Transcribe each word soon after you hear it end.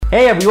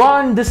Hey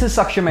everyone, this is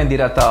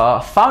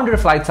Mensa, founder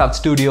of Lights Out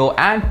Studio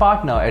and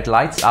partner at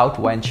Lights Out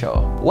Venture.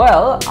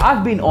 Well,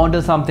 I've been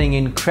onto something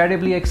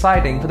incredibly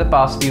exciting for the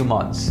past few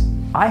months.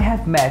 I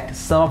have met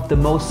some of the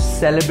most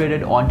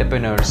celebrated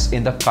entrepreneurs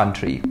in the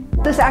country.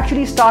 This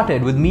actually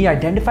started with me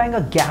identifying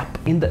a gap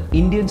in the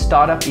Indian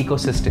startup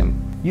ecosystem.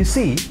 You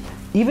see,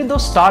 even though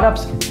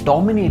startups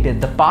dominated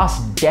the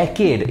past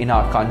decade in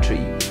our country,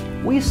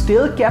 we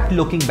still kept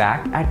looking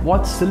back at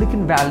what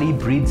Silicon Valley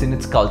breeds in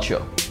its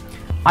culture.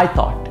 I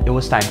thought it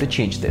was time to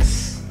change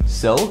this.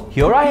 So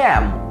here I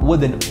am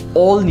with an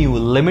all-new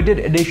limited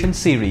edition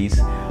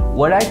series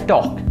where I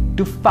talk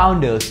to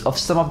founders of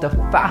some of the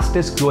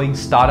fastest growing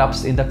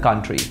startups in the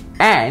country.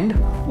 And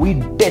we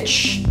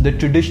ditch the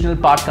traditional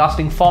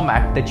podcasting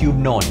format that you've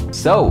known.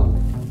 So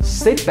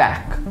sit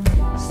back,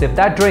 sip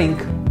that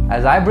drink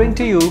as I bring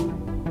to you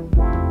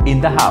In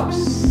the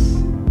House.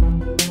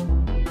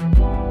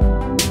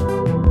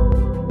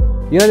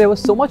 You know, there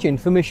was so much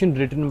information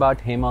written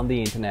about him on the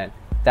internet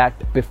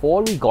that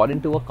before we got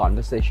into a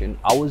conversation,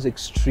 I was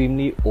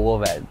extremely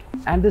overwhelmed.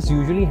 And this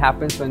usually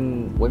happens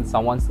when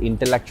someone's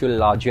intellectual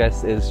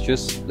largesse is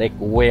just like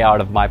way out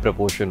of my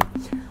proportion.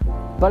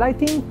 But I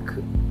think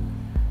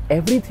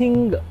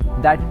everything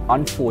that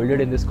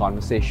unfolded in this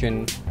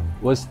conversation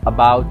was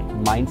about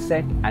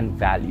mindset and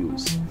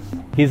values.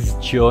 His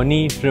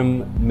journey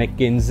from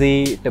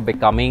McKinsey to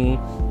becoming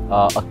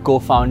a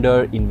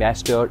co-founder,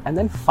 investor, and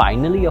then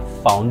finally a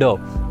founder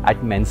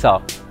at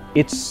Mensa.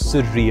 It's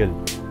surreal.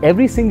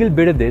 Every single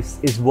bit of this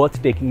is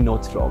worth taking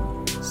notes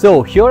from.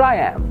 So here I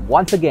am,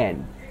 once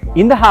again,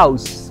 in the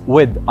house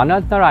with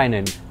Ananth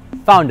Narayanan,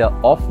 founder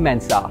of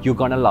Mensa. You're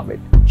gonna love it.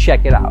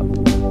 Check it out.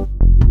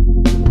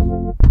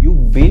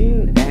 You've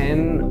been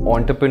an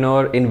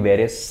entrepreneur in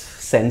various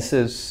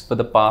senses for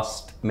the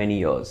past many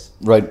years.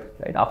 Right.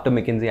 After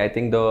McKinsey, I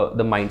think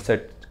the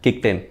mindset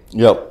kicked in.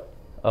 Yep.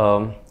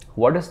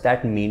 What does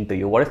that mean to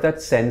you? What is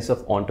that sense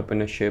of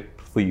entrepreneurship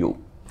for you?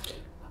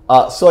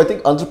 So I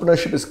think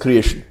entrepreneurship is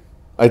creation.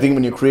 I think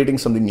when you're creating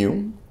something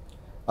new,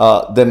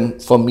 then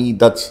for me,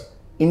 that's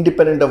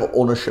independent of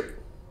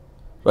ownership,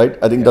 right?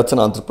 I think that's an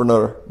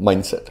entrepreneur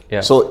mindset.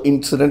 Yeah. So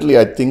incidentally,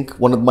 I think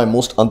one of my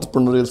most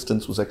entrepreneurial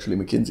stints was actually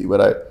McKinsey,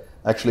 where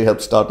I actually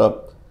helped start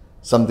up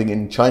something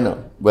in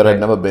China where I'd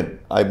never been.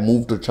 I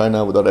moved to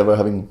China without ever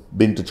having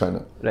been to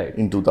China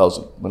in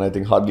 2000, when I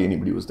think hardly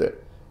anybody was there,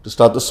 to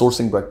start the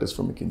sourcing practice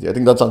from McKinsey. I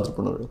think that's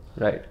entrepreneurial.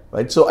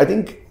 Right. So I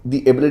think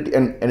the ability,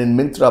 and in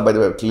Myntra, by the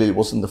way, I clearly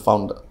wasn't the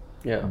founder.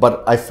 Yeah.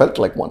 But I felt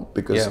like one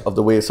because of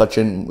the way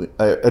Sachin,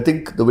 I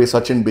think the way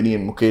Sachin, Binny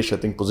and Mukesh, I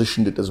think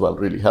positioned it as well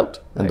really helped,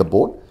 and the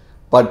board.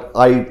 But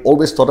I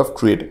always thought of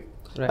creating.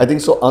 I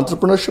think so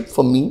entrepreneurship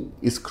for me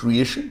is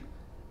creation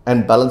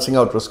and balancing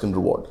out risk and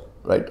reward,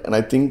 right? And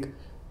I think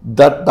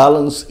that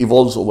balance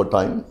evolves over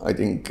time, I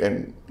think,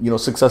 and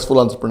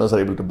successful entrepreneurs are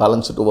able to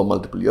balance it over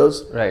multiple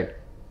years. Right.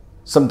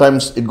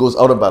 Sometimes it goes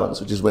out of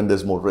balance, which is when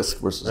there's more risk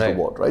versus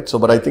reward, right? So,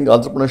 but I think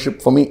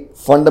entrepreneurship for me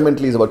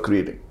fundamentally is about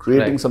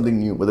creating something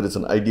new, whether it's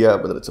an idea,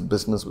 whether it's a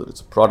business, whether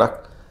it's a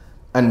product,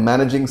 and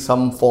managing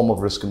some form of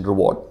risk and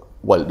reward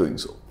while doing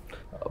so.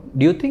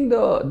 Do you think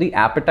the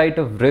appetite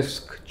of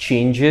risk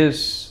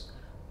changes?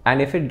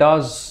 And if it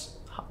does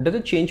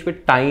it change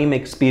with time,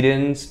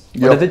 experience,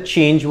 or does it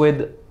change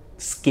with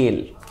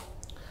scale?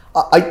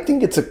 I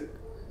think it's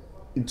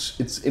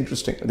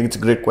interesting. I think it's a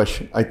great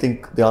question. I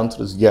think the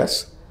answer is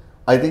yes.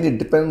 I think it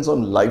depends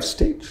on life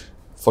stage,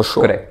 for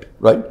sure. Correct.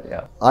 Right?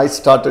 Yeah. I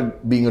started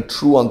being a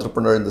true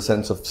entrepreneur in the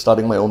sense of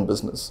starting my own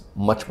business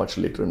much, much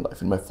later in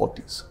life, in my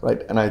 40s,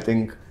 right? And I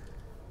think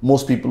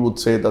most people would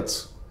say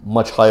that's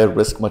much higher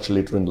risk, much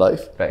later in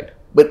life. Right.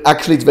 But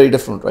actually it's very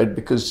different, right?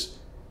 Because,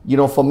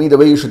 for me, the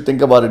way you should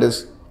think about it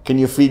is, can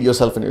you feed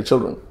yourself and your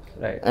children?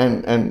 Right.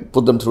 And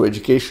put them through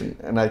education?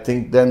 And I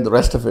think then the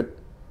rest of it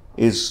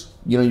is,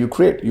 you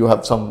create, you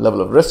have some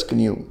level of risk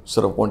and you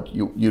sort of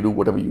you do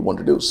whatever you want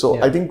to do.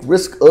 So I think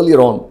risk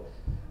earlier on,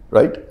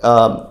 right?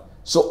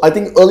 So I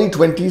think early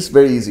 20s,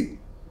 very easy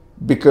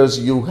because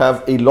you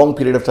have a long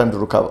period of time to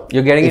recover.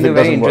 You're getting into a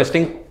very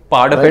interesting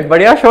part of it, but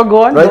yeah, sure,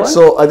 go on. Right.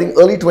 So I think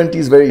early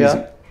 20s, very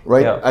easy,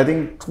 right? Yeah. I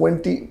think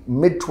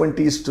mid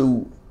 20s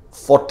to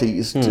 40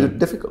 is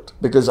difficult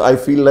because I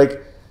feel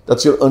like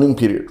that's your earning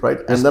period, right?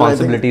 And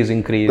Responsibilities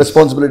increase.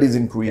 Responsibilities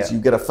increase. You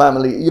get a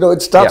family.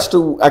 It starts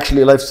to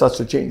actually, life starts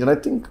to change. And I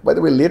think, by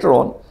the way, later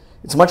on,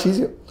 it's much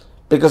easier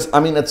because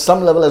at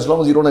some level, as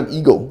long as you don't have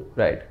ego,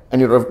 right, and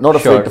you're not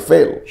afraid to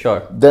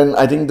fail, then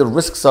I think the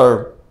risks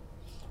are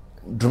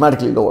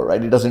dramatically lower,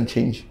 right? It doesn't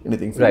change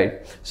anything for you.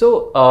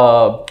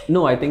 So,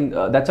 no, I think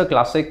that's a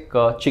classic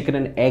chicken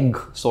and egg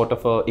sort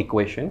of a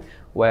equation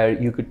where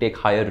you could take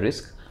higher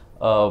risk.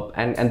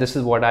 And this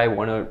is what I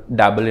want to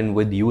dabble in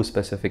with you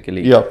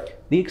specifically. Yeah.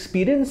 The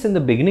experience in the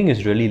beginning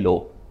is really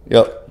low.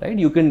 Yeah. Right?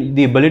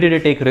 The ability to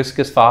take risk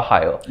is far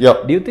higher.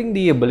 Yeah. Do you think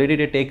the ability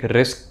to take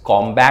risk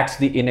combats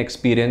the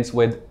inexperience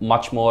with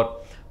much more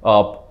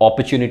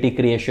opportunity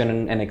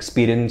creation and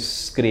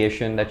experience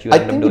creation that you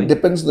end up doing? I think it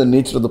depends on the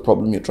nature of the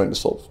problem you're trying to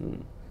solve,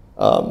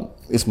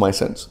 is my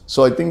sense.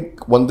 So I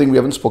think one thing we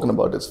haven't spoken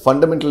about is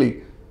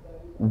fundamentally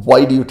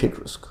why do you take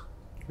risk?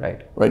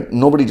 Right. Right.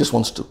 Nobody just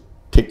wants to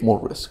take more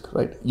risk,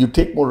 right? You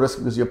take more risk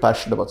because you're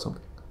passionate about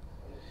something.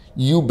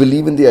 You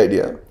believe in the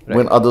idea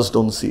when others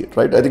don't see it,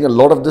 right? I think a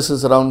lot of this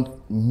is around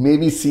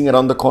maybe seeing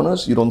around the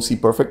corners. You don't see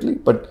perfectly,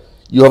 but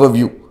you have a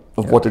view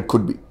of what it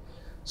could be.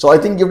 So I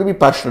think you have to be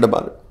passionate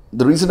about it.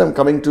 The reason I'm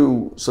coming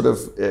to sort of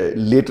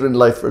later in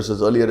life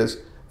versus earlier is,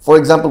 for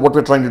example, what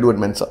we're trying to do at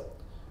Mensa.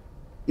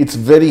 It's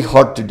very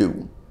hard to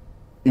do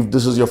if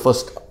this is your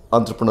first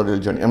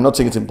entrepreneurial journey. I'm not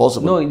saying it's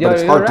impossible, but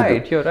it's hard to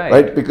do. You're right.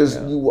 Right? Because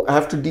you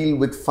have to deal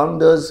with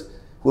founders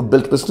who have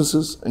built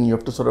businesses, and you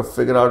have to sort of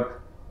figure out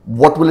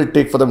what will it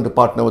take for them to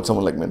partner with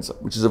someone like Mensa,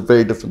 which is a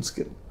very different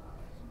skill.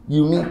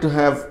 You need to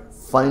have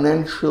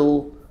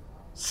financial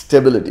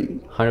stability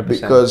 100%.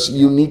 because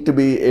you need to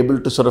be able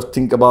to sort of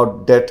think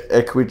about debt,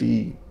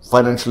 equity,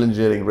 financial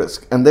engineering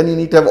risk. And then you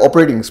need to have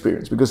operating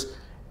experience because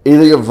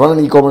either you've run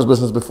an e-commerce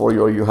business before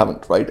or you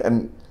haven't, right?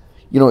 And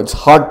it's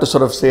hard to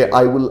sort of say,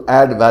 I will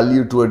add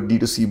value to a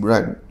D2C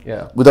brand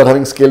without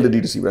having scaled a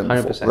D2C brand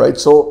 100%. before, right?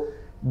 So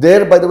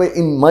there, by the way,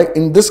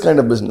 in this kind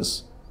of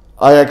business,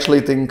 I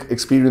actually think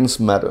experience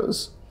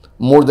matters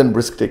more than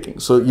risk taking.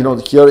 So,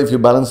 here, if you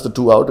balance the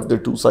two out, if there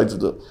are two sides of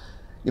the,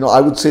 I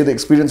would say the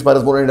experience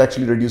matters more and it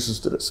actually reduces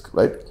the risk,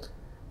 right?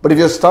 But if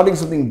you're starting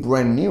something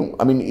brand new,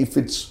 I mean, if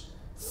it's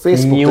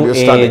Facebook new that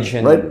you're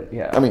starting,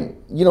 right? I mean,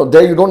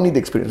 there you don't need the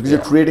experience because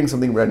you're creating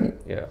something brand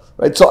new,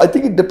 right? So I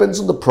think it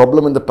depends on the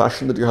problem and the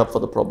passion that you have for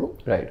the problem,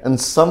 right?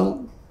 And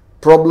some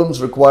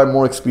problems require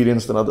more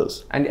experience than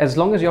others. And as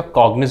long as you're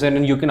cognizant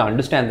and you can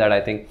understand that,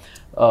 I think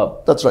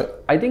that's right.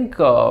 I think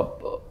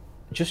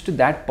just to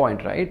that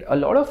point, right? A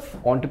lot of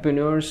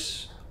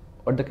entrepreneurs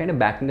or the kind of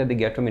backing that they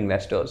get from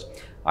investors,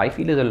 I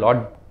feel is a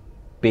lot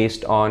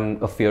based on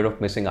a fear of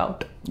missing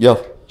out. Yeah.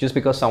 Just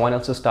because someone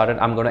else has started,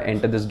 I'm going to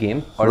enter this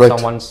game, or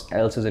someone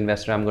else's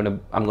investor, I'm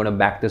going to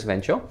back this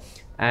venture.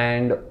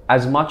 And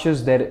as much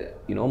as there,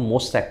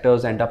 most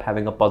sectors end up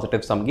having a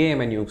positive sum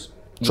game, and you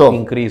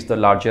increase the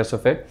largesse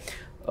of it.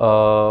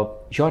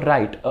 You're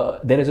right.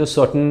 There is a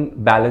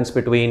certain balance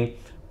between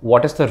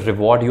what is the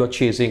reward you're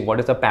chasing, what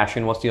is the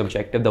passion, what's the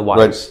objective, the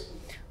whys.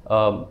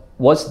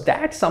 Was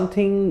that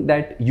something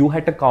that you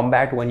had to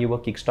combat when you were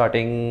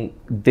kickstarting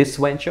this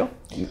venture,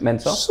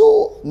 Mensa?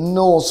 So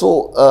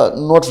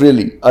not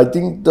really. I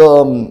think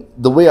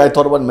the way I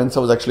thought about Mensa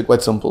was actually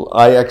quite simple.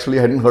 I actually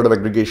hadn't heard of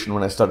aggregation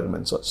when I started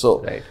Mensa.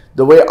 So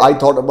the way I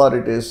thought about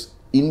it is,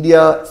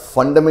 India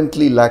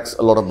fundamentally lacks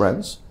a lot of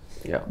brands.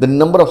 Yeah. The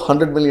number of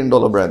 $100 million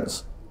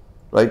brands,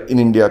 right, in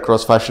India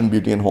across fashion,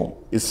 beauty and home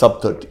is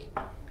sub 30.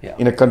 Yeah.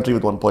 In a country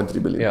with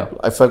 1.3 billion people.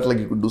 I felt like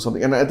you could do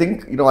something. And I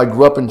think, I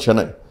grew up in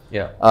Chennai,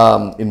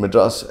 in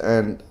Madras,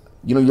 and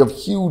you have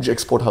huge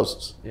export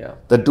houses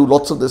that do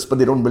lots of this, but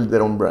they don't build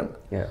their own brand.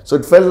 So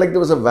it felt like there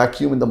was a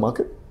vacuum in the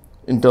market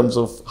in terms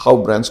of how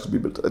brands could be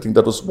built. I think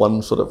that was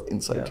one sort of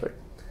insight, right?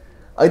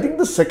 I think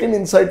the second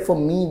insight for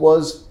me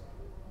was,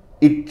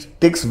 it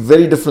takes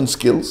very different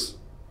skills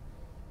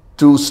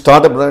to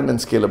start a brand and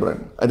scale a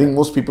brand. I think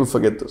most people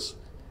forget this.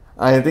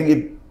 I think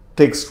it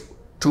takes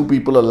two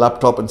people, a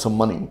laptop and some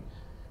money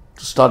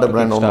to start a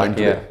brand online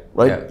today,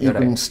 right? You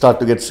can start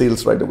to get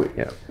sales right away.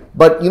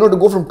 But to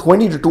go from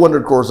 20 to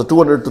 200 crores or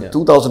 200 to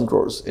 2000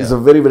 crores is a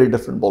very, very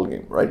different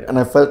ballgame, right? And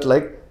I felt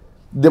like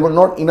there were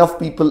not enough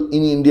people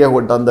in India who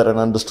had done that and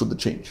understood the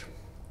change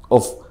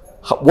of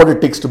what it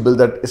takes to build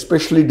that,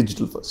 especially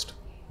digital first,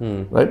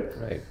 right?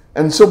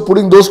 And so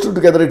putting those two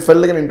together, it felt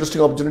like an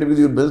interesting opportunity because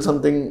you build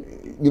something,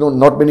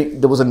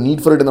 there was a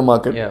need for it in the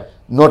market.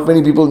 Not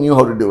many people knew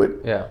how to do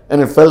it.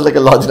 And it felt like a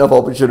large enough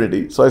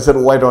opportunity. So I said,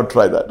 why not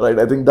try that, right?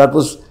 I think that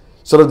was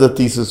sort of the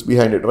thesis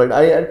behind it, right?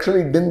 I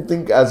actually didn't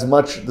think as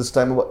much this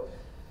time about,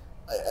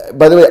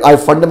 by the way, I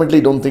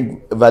fundamentally don't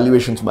think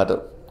valuations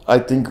matter. I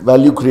think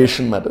value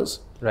creation matters.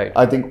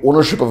 I think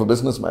ownership of a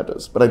business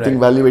matters, but I think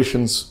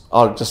valuations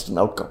are just an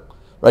outcome,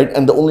 right?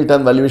 And the only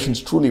time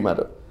valuations truly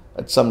matter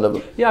at some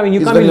level. Yeah, I mean,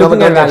 you can't be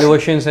looking at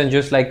valuations and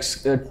just like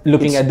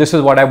looking at this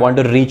is what I want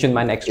to reach in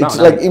my next round.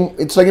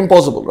 It's like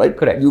impossible, right?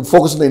 Correct. You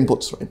focus on the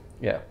inputs, right?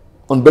 Yeah.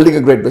 On building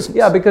a great business.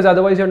 Yeah, because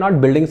otherwise you're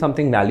not building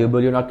something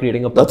valuable. You're not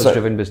creating a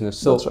purpose-driven business.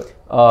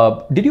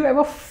 So, did you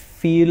ever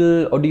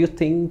feel, or do you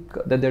think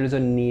that there is a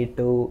need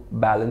to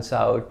balance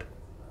out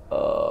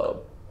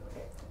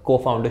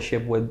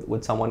co-foundership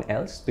with someone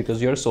else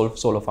because you're a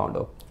solo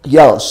founder?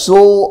 Yeah.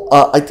 So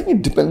I think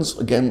it depends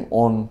again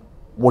on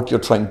what you're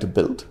trying to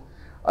build.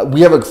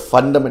 We have a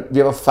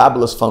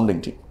fabulous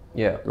founding team.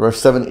 There are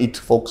 7-8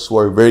 folks who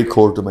are very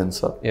core to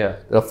Mensa. There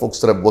are folks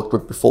that I've worked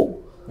with before.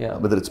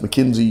 Whether it's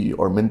McKinsey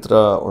or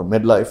Myntra or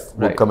MedLife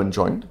who have come and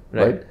joined,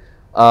 right?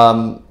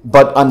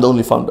 But I'm the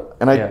only founder.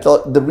 And I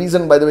thought the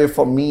reason, by the way,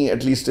 for me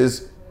at least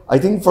is, I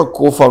think for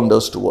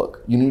co-founders to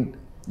work, you need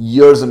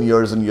years and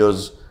years and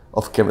years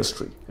of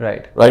chemistry.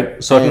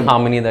 Right? Certain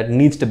harmony that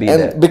needs to be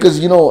there.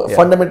 Because,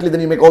 fundamentally then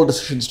you make all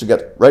decisions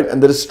together, right?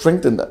 And there is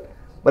strength in that.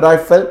 But I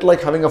felt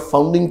like having a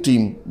founding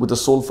team with a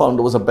sole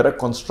founder was a better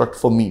construct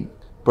for me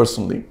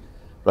personally,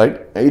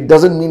 right? It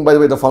doesn't mean, by the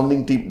way, the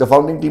founding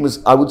team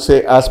is, I would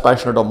say, as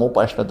passionate or more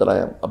passionate than I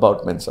am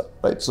about Mensa,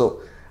 right?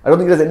 So I don't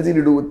think it has anything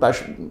to do with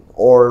passion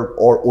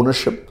or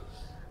ownership,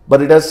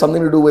 but it has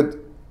something to do with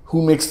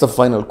who makes the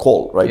final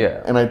call, right?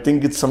 Yeah. And I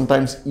think it's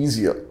sometimes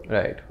easier,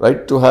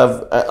 right, to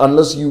have,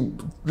 unless you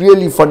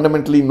really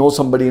fundamentally know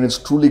somebody and it's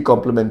truly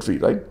complementary,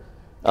 right?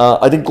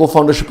 I think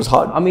co-foundership is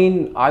hard. I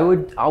mean, I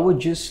would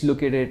just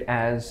look at it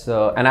as,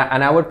 and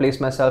I would place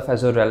myself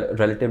as a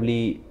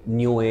relatively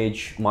new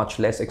age, much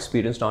less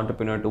experienced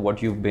entrepreneur to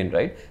what you've been,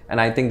 right? And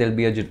I think there'll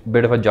be a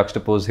bit of a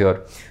juxtapose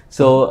here.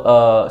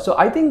 So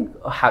I think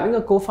having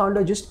a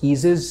co-founder just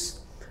eases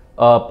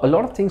a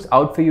lot of things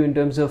out for you in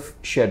terms of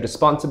shared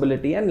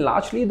responsibility and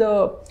largely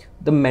the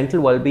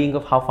mental well-being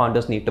of how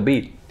founders need to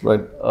be.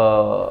 Right.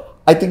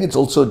 I think it's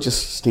also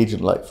just stage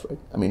in life, right?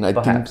 I mean, I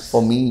think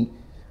for me,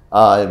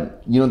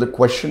 the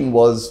question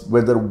was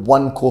whether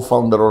one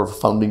co-founder or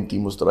founding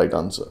team was the right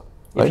answer.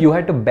 Right? If you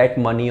had to bet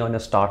money on a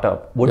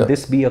startup, would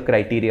this be a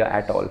criteria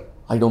at all?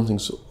 I don't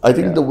think so. I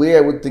think the way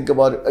I would think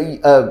about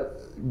it,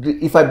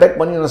 if I bet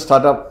money on a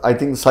startup, I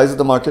think the size of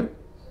the market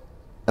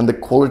and the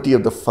quality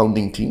of the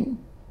founding team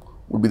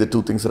would be the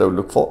two things that I would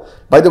look for.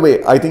 By the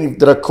way, I think if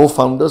there are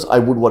co-founders, I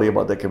would worry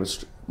about their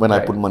chemistry when I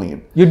put money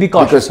in. You'd be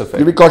cautious of it.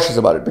 You'd be cautious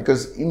about it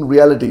because in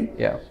reality,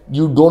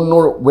 you don't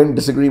know when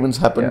disagreements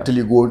happen until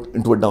you go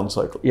into a down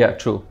cycle. Yeah,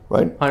 true.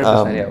 Right?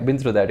 100%, yeah. Been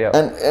through that, yeah.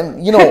 And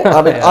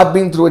I mean, I've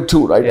been through it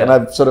too, right? And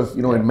I've sort of,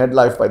 in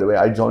MedLife, by the way,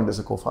 I joined as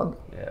a co-founder.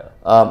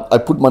 Yeah. I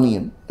put money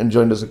in and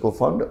joined as a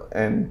co-founder.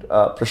 And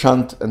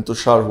Prashant and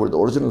Tushar, who were the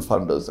original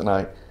founders, and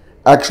I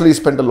actually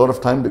spent a lot of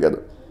time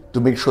together to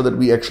make sure that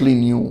we actually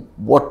knew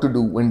what to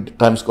do when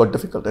times got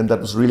difficult. And that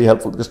was really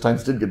helpful because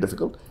times did get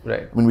difficult.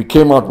 Right. I mean, we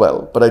came out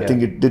well, but I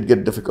think it did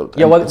get difficult.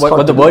 Yeah,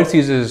 what the world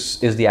sees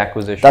is the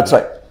acquisition. That's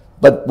right.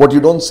 But what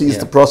you don't see is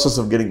the process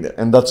of getting there.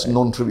 And that's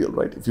non-trivial,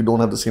 right? If you don't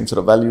have the same sort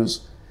of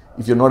values,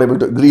 if you're not able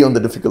to agree on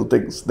the difficult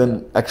things,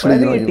 then actually,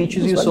 but I think it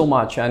teaches you so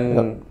much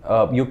and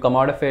you come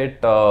out of it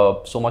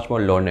so much more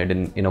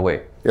learned in a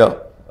way. Yeah,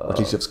 at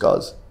least you have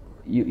scars.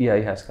 He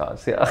has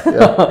scars.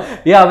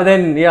 Yeah, yeah, but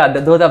then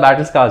those are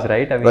battle scars,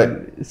 right? I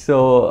mean,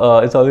 so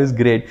it's always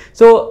great.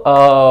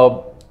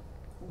 So,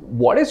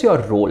 what is your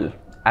role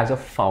as a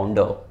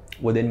founder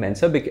within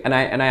Mensa? And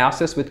I ask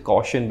this with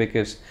caution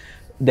because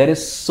there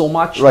is so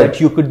much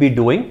that you could be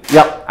doing,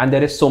 and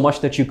there is so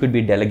much that you could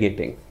be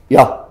delegating.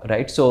 Yeah.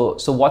 Right. So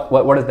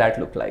what does that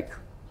look like?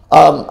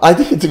 I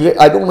think it's great.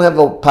 I don't have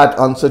a pat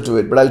answer to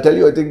it, but I'll tell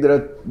you. I think there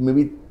are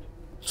maybe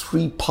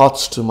 3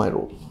 parts to my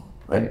role,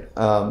 right?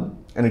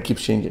 And it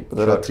keeps changing, but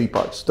there are 3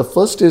 parts. The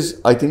first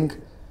is, I think,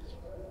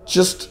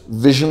 just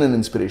vision and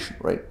inspiration,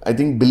 right? I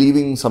think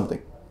believing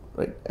something,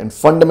 right? And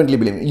fundamentally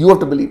believing. You have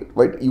to believe it,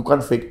 right? You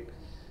can't fake it.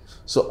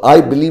 So I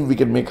believe we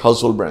can make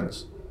household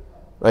brands,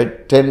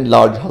 right? 10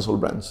 large household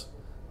brands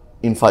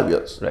in 5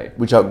 years, right?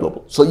 Which are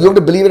global. So you have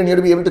to believe it and you have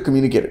to be able to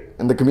communicate it.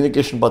 And the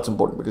communication part's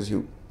important because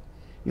it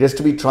has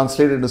to be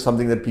translated into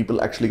something that people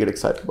actually get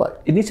excited by.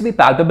 It needs to be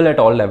palpable at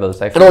all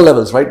levels, I feel. At all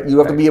levels, right? You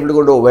have to be able to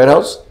go to a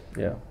warehouse.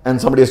 Yeah. And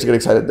somebody has to get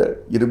excited there.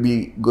 You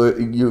can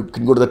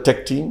go to the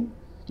tech team,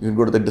 you can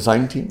go to the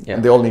design team,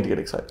 and they all need to get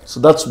excited. So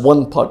that's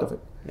one part of it.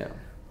 Yeah.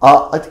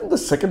 I think the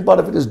second part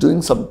of it is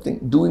doing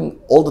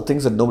all the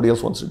things that nobody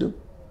else wants to do.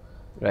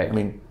 Right. I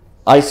mean,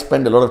 I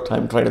spend a lot of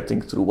time trying to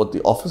think through what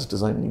the office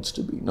design needs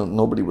to be. No,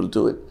 nobody will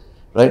do it,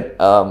 right?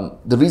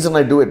 The reason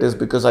I do it is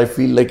because I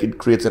feel like it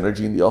creates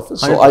energy in the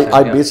office. So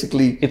I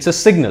basically... It's a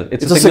signal.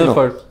 It's a signal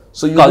for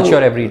culture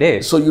every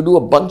day. So you do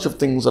a bunch of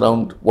things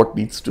around what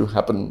needs to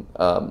happen.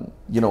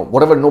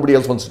 Whatever nobody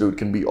else wants to do. It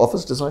can be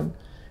office design.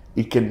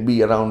 It can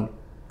be around,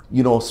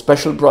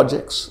 special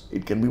projects.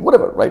 It can be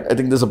whatever, right? I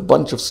think there's a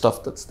bunch of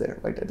stuff that's there,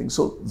 right? I think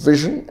so.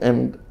 Vision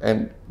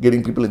and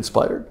getting people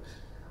inspired.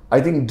 I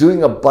think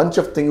doing a bunch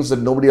of things that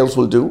nobody else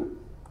will do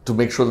to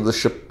make sure that the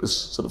ship is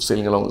sort of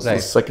sailing along is the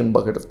second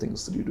bucket of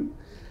things that you do.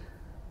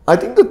 I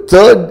think the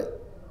third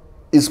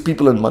is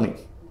people and money.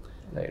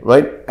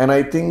 Right. And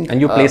I think... And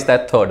you place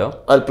that third, huh?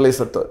 I'll place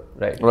a third.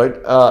 Right.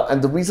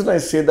 And the reason I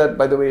say that,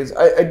 by the way, is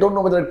I don't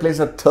know whether I place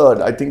a third.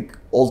 I think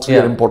all 3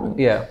 are important.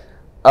 Yeah.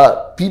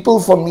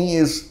 People for me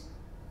is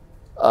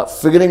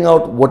figuring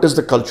out what is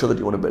the culture that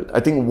you want to build.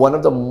 I think one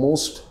of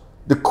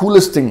the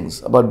coolest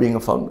things about being a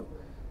founder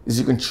is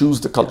you can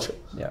choose the culture.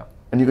 Yeah.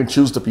 And you can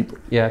choose the people.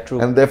 Yeah, true.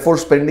 And therefore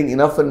spending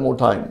enough and more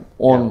time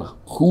on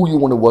who you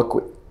want to work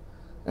with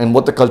and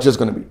what the culture is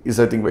going to be is,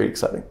 I think, very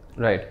exciting.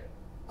 Right.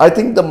 I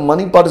think the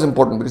money part is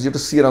important because you have to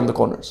see around the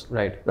corners.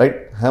 Right.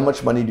 How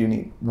much money do you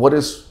need? What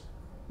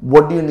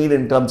do you need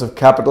in terms of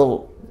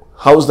capital?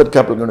 How is that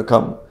capital going to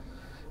come?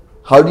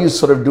 How do you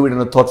sort of do it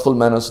in a thoughtful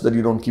manner so that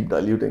you don't keep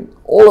diluting?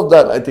 All of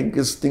that, I think,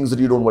 is things that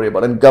you don't worry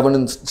about. And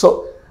governance.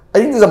 So I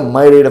think there's a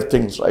myriad of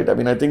things, right? I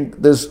mean, I think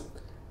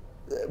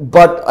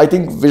but I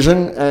think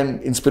vision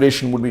and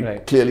inspiration would be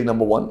clearly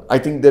number 1. I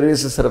think there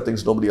is a set of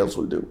things nobody else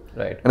will do.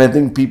 Right. And I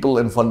think people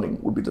and funding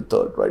would be the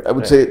third, right? I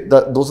would say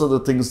that those are the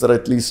things that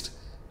at least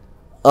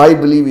I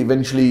believe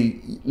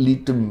eventually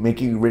lead to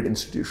making a great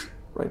institution,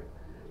 right?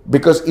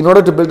 Because in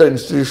order to build an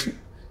institution,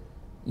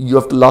 you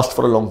have to last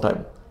for a long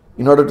time.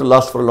 In order to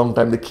last for a long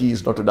time, the key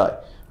is not to die,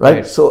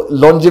 right? So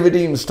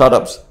longevity in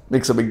startups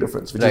makes a big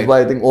difference, which is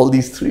why I think all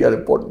these three are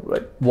important,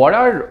 right? What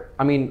are,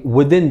 I mean,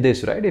 within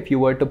this, right? If you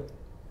were to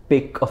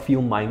pick a few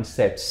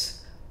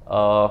mindsets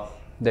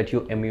that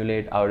you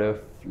emulate out of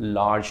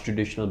large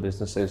traditional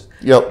businesses,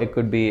 it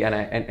could be,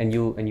 and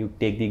you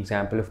take the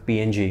example of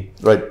P&G,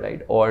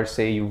 right? Or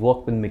say you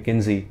work with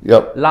McKinsey,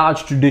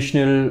 large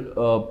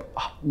traditional,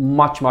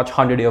 much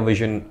 100-year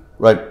vision,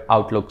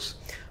 outlooks.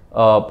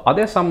 Are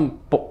there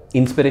some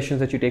inspirations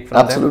that you take from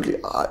them? Absolutely.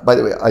 By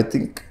the way, I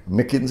think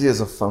McKinsey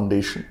as a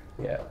foundation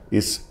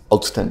is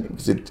outstanding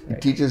because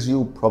it teaches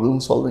you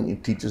problem solving.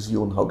 It teaches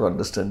you on how to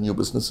understand new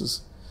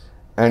businesses,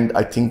 and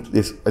I think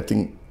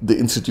the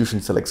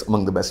institution selects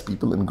among the best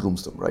people and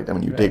grooms them. Right. I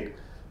mean, you take,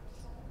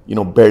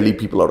 barely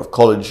people out of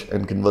college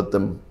and convert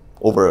them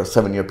over a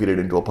 7-year period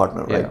into a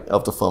partner,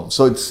 of the firm.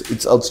 So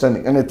it's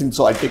outstanding, and I think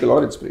so. I take a lot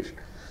of inspiration.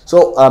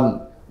 So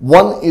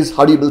one is,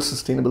 how do you build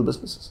sustainable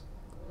businesses?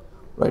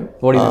 Right.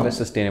 What do you mean by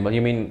sustainable?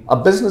 You mean a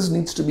business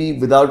needs to be,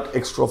 without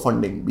extra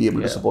funding, be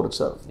able to support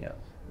itself.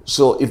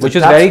 So which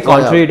is very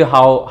contrary to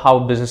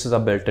how businesses are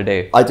built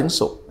today. I think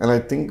so, and I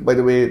think, by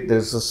the way,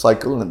 there's a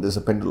cycle and there's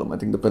a pendulum. I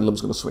think the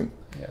pendulum's going to swing.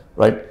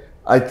 Right.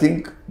 I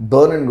think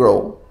burn and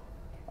grow.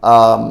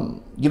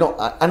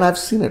 And I've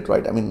seen it.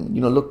 Right. I mean,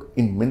 look,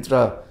 in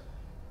Myntra,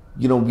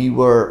 we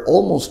were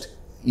almost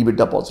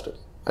EBITDA positive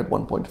at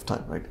one point of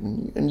time. Right. I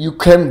mean, and you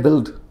can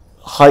build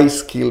high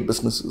scale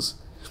businesses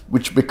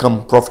which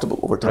become profitable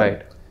over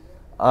time.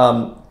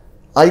 Right.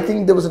 I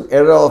think there was an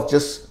era of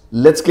just,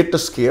 let's get to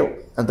scale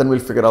and then we'll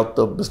figure out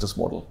the business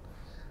model.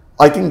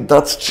 I think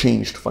that's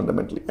changed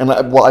fundamentally. And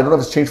I don't know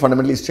if it's changed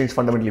fundamentally, it's changed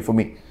fundamentally for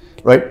me,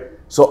 right?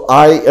 So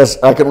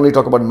I can only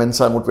talk about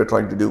Mensa and what we're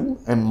trying to do.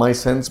 And my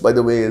sense, by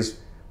the way, is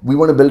we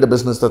want to build a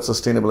business that's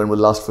sustainable and will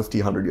last 50,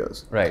 100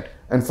 years. Right.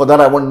 And for that,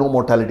 I want no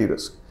mortality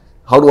risk.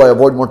 How do I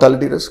avoid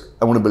mortality risk?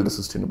 I want to build a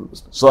sustainable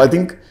business. So I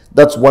think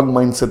that's one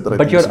mindset that I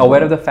think. But you're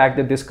aware of the fact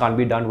that this can't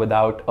be done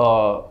without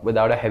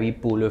a heavy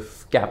pool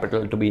of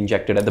capital to be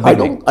injected at the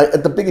beginning.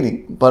 At the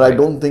beginning, but I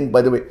don't think,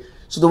 by the way.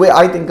 So the way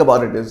I think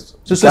about it is,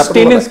 so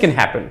sustenance can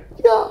happen.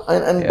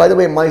 And by the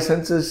way, my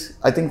sense is,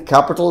 I think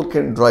capital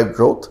can drive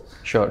growth.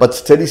 Sure. But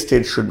steady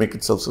state should make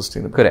itself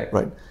sustainable. Correct.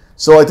 Right.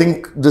 So I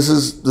think this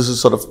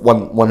is sort of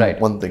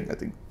one thing. I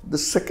think the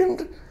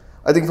second,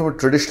 I think from a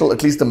traditional,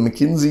 at least the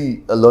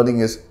McKinsey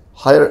learning is,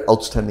 hire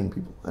outstanding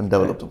people and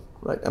develop them,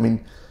 right? I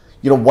mean,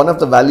 one of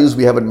the values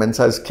we have at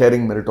Mensa is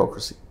caring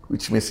meritocracy,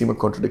 which may seem a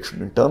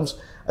contradiction in terms.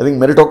 I think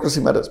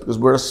meritocracy matters because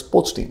we're a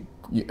sports team.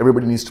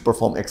 Everybody needs to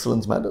perform.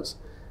 Excellence matters.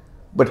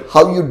 But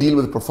how you deal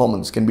with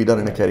performance can be done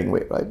in a caring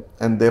way, right?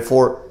 And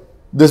therefore,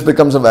 this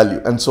becomes a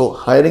value. And so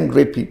hiring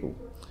great people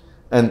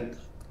and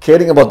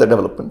caring about their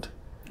development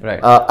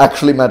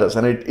actually matters.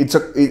 And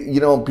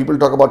people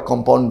talk about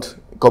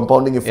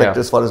compounding effect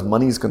as far as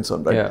money is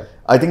concerned, right?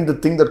 I think the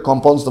thing that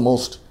compounds the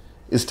most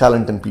is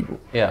talent and people.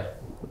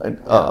 Right?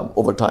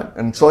 Over time.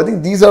 And so I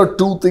think these are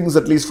two things,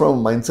 at least from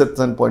a mindset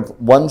standpoint.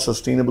 One,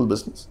 sustainable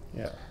business.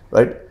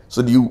 Right?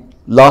 So do you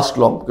last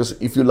long? Because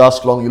if you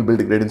last long, you'll build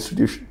a great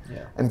institution.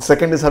 And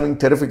second is having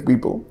terrific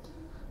people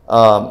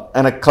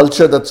and a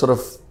culture that sort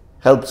of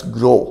helps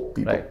grow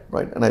people.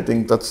 Right? And I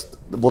think that's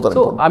both are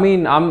important. So I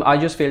mean, I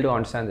just fail to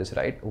understand this,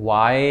 right?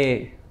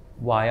 Why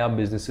are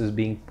businesses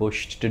being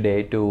pushed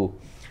today to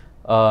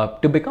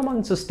become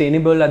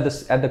unsustainable at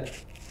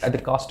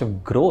the cost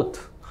of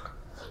growth?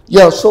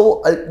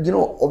 So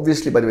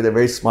obviously, by the way, they're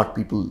very smart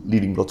people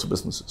leading lots of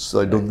businesses. So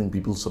I don't think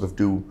people sort of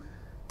do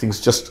things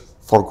just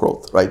for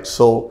growth, right?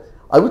 So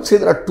I would say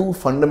there are two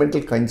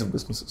fundamental kinds of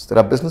businesses. There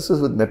are businesses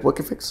with network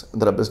effects,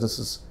 and there are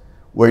businesses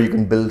where you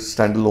can build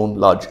standalone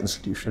large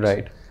institutions.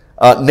 Right.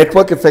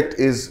 Network effect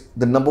is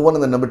the number one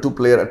and the number two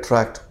player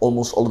attract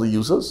almost all of the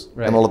users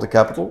and all of the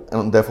capital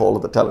and therefore all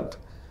of the talent,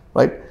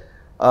 right?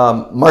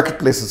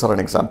 Marketplaces are an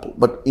example,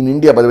 but in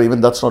India, by the way,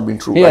 even that's not been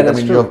true. Right? I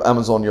mean, you have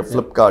Amazon, you have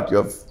Flipkart, you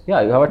have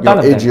a ton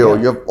of them,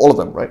 you have all of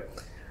them, right?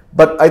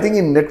 But I think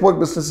in network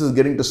businesses,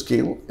 getting to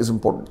scale is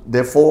important.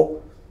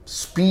 Therefore,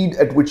 speed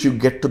at which you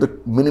get to the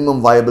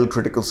minimum viable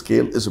critical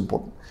scale is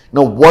important.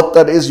 Now, what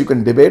that is, you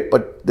can debate,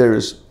 but there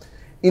is.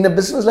 In a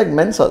business like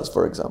Mensa's,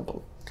 for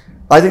example,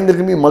 I think there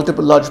can be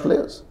multiple large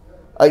players.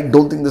 I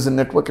don't think there's a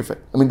network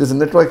effect. I mean, there's a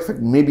network effect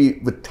maybe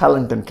with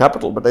talent and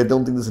capital, but I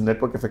don't think there's a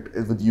network effect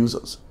with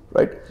users,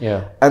 right?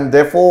 And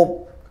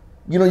therefore,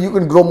 you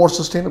can grow more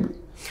sustainably.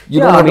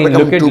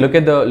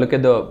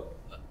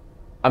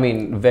 I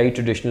mean, very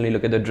traditionally,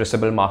 look at the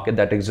addressable market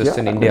that exists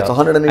in India. It's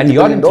 $180 and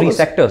you're in three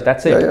sectors.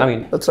 That's it. I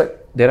mean, that's right.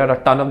 There are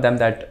a ton of them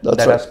that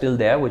are still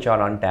there, which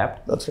are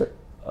untapped. That's right.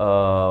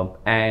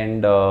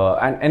 And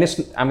it's,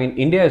 I mean,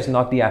 India is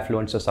not the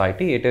affluent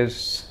society.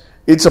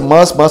 It's a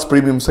mass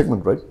premium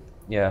segment, right?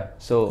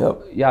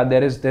 So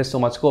there's so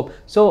much scope.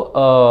 So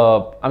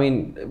I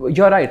mean,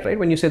 you're right?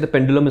 When you say the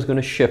pendulum is going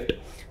to shift,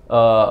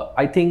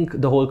 I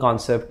think the whole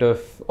concept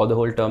or the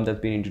whole term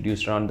that's been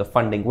introduced around the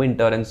funding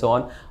winter and so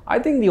on, I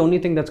think the only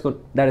thing that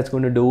it's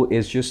going to do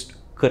is just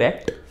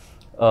correct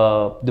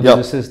the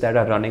businesses that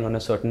are running on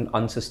a certain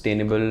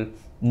unsustainable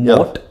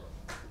note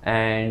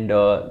and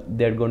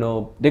they're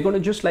gonna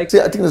just like. See,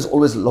 I think there's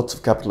always lots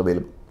of capital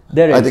available.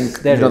 There is. I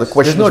think the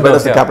question is, where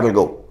does the capital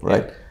go,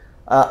 right?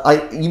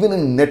 Even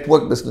in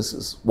network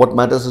businesses, what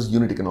matters is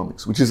unit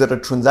economics, which is at a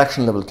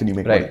transaction level, can you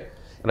make money?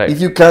 Right.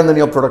 If you can, then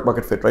your product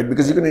market fit, right?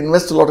 Because you can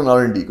invest a lot in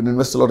R&D, you can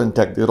invest a lot in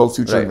tech. They're all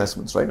future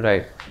investments, right?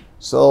 Right.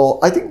 So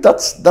I think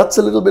that's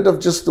a little bit of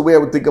just the way I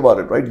would think about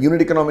it, right?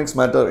 Unit economics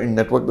matter in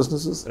network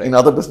businesses. In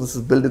other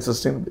businesses, build it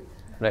sustainably.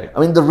 Right. I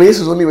mean, the race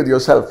is only with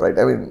yourself, right?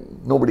 I mean,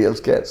 nobody else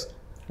cares.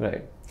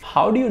 Right.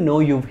 How do you know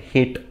you've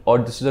hit or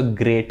this is a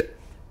great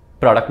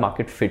product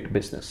market fit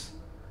business?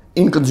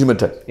 In consumer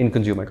tech.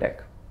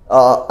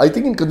 I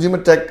think in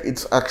consumer tech,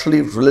 it's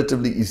actually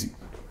relatively easy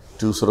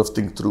to sort of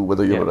think through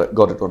whether you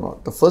got it or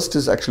not. The first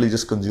is actually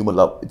just consumer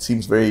love. It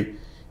seems very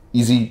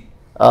easy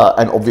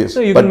and obvious. So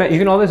you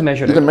can always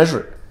measure it. You can measure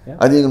it. Yeah.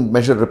 I think you can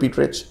measure repeat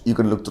rates. You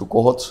can look through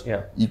cohorts.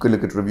 Yeah. You can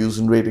look at reviews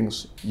and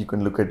ratings. You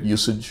can look at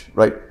usage,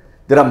 right?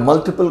 There are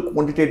multiple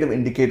quantitative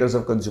indicators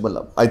of consumer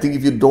love. I think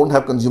if you don't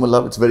have consumer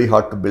love, it's very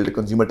hard to build a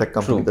consumer tech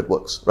company that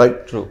works,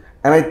 right? True.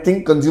 And I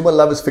think consumer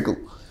love is fickle.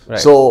 Right.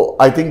 So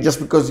I think just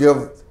because you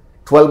have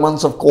 12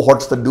 months of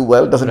cohorts that do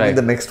well doesn't mean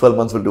the next 12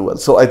 months will do well.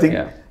 So I think,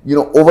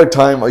 over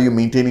time, are you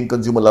maintaining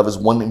consumer love is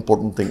one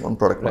important thing on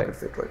product market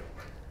fit, right?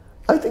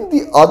 I think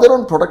the other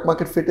on product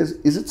market fit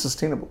is it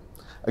sustainable?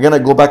 Again, I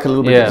go back a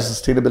little bit to the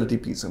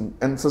sustainability piece. And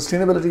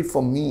sustainability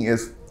for me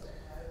is,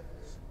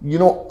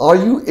 are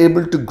you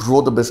able to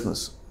grow the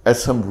business at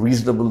some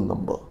reasonable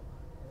number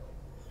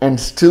and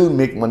still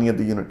make money at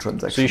the unit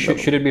transaction level?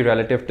 Should it be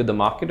relative to the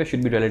market or should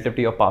it be relative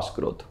to your past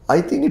growth?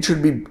 I think it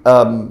should be,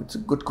 it's a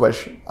good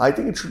question. I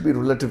think it should be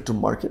relative to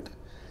market.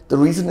 The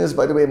reason is,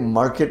 by the way,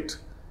 market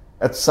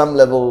at some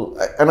level,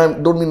 and I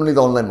don't mean only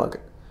the online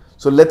market.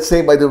 So let's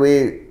say, by the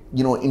way,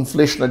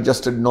 inflation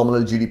adjusted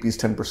nominal GDP is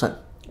 10%,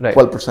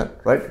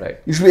 12%, right?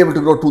 You should be able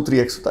to grow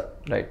 2-3x of that.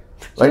 Right.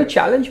 So the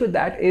challenge with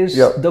that is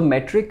the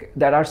metric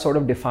that are sort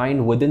of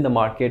defined within the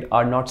market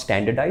are not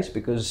standardized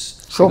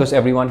because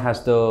everyone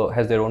has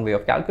their own way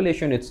of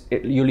calculation.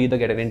 You'll either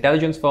get an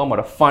intelligence firm or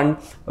a fund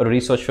or a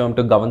research firm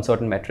to govern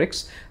certain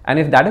metrics. And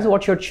if that is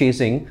what you're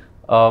chasing,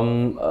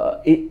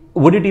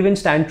 would it even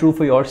stand true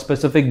for your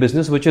specific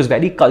business, which is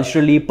very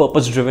culturally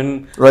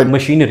purpose-driven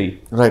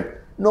machinery? Right.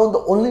 No, the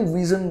only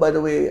reason, by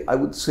the way, I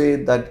would say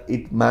that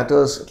it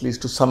matters, at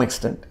least to some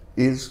extent,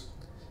 is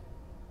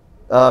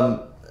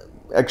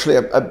actually,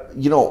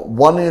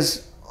 one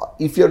is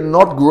if you're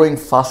not growing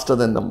faster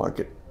than the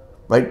market,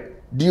 right?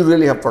 Do you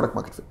really have product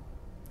market fit?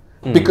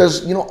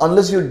 Because,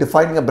 unless you're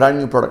defining a brand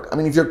new product, I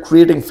mean, if you're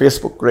creating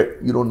Facebook,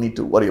 great, you don't need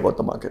to worry about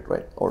the market,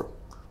 right? Or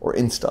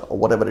Insta or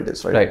whatever it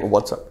is, right? Or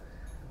WhatsApp.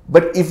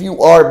 But if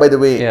you are, by the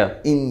way,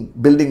 in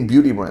building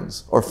beauty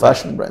brands or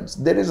fashion brands,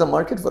 there is a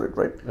market for it,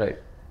 right? Right.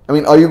 I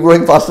mean, are you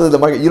growing faster than the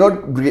market? You're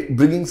not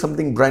bringing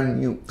something brand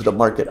new to the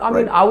market. I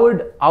mean, I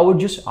would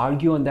just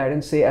argue on that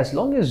and say, as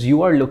long as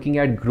you are looking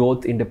at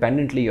growth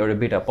independently, you're a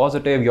bit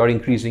positive, you're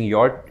increasing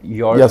your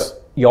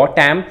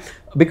TAM,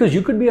 because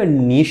you could be a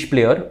niche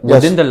player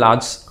within the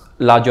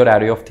larger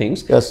array of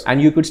things,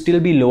 and you could still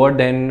be lower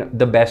than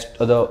the best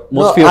or the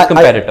most fierce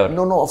competitor.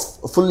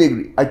 Fully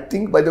agree. I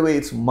think, by the way,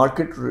 it's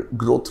market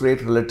growth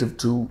rate relative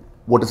to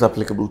what is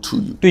applicable to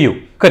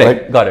you.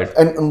 Correct. Right? Got it.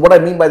 And what I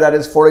mean by that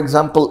is, for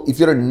example, if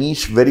you're a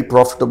niche, very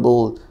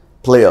profitable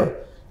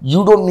player,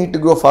 you don't need to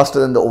grow faster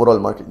than the overall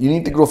market. You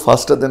need to grow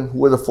faster than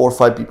who are the 4 or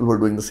 5 people who are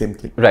doing the same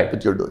thing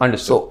that you're doing.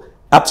 Understood. So,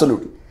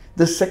 absolutely.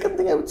 The second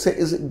thing I would say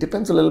is it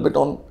depends a little bit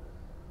on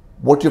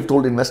what you've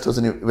told investors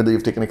and whether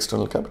you've taken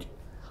external capital.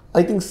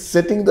 I think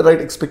setting the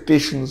right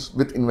expectations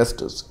with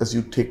investors as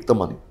you take the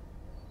money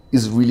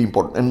is really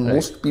important. And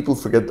most people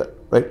forget that,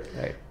 right?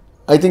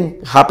 I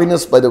think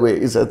happiness, by the way,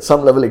 is at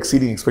some level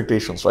exceeding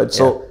expectations, right?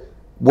 So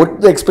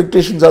what the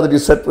expectations are that you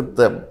set with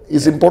them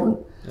is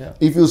important.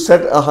 If you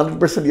set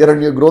 100%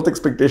 year-on-year growth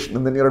expectation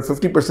and then you're at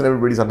 50%,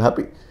 everybody's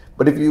unhappy.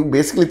 But if you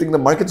basically think the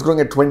market's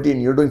growing at 20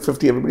 and you're doing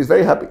 50, everybody's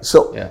very happy.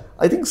 So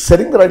I think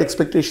setting the right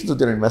expectations with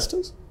your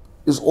investors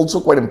is also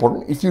quite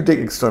important if you take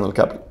external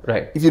capital.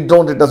 If you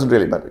don't, it doesn't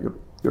really matter.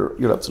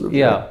 You're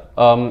absolutely right.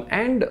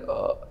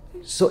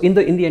 So in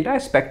the entire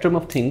spectrum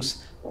of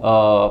things,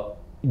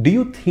 do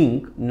you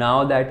think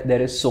now that there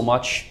is so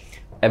much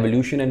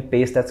evolution and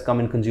pace that's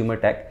come in consumer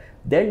tech,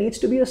 there needs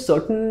to be a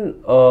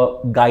certain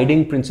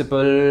guiding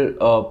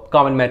principle,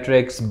 common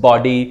metrics,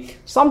 body,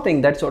 something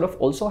that sort of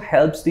also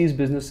helps these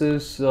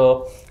businesses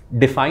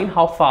define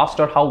how fast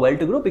or how well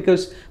to grow?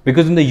 Because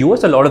in the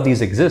US, a lot of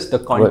these exist. The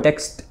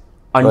context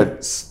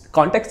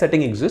context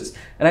setting exists,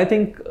 and I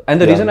think, and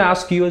the reason I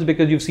ask you is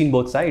because you've seen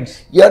both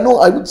sides.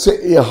 I would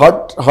say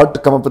hard to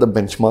come up with a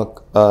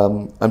benchmark.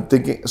 I'm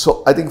thinking,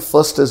 so I think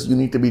first is you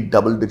need to be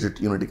double-digit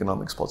unit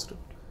economics positive,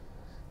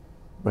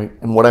 right?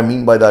 And what I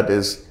mean by that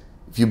is,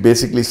 if you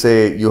basically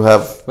say you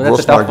have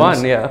gross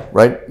margins,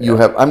 right? You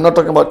have, I'm not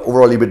talking about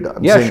overall EBITDA.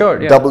 I'm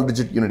saying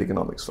double-digit unit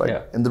economics,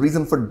 right? And the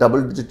reason for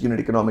double-digit unit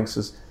economics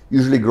is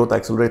usually growth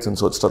accelerates, and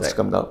so it starts to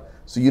come down.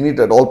 So you need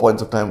at all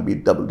points of time be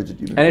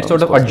double-digit unit. And it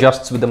sort of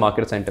adjusts with the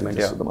market sentiment.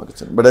 With the market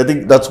sentiment. But I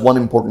think that's one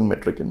important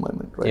metric in my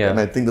mind, right? Yeah. And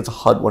I think that's a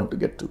hard one to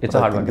get to. It's a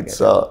hard one to get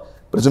to.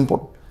 But it's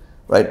important,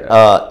 right?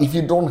 If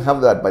you don't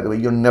have that, by the way,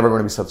 you're never going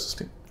to be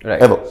self-sustained,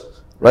 ever,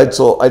 right?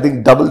 So I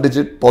think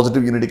double-digit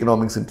positive unit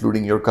economics,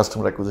 including your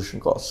customer acquisition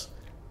costs,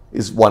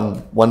 is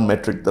one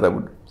metric that I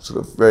would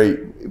sort of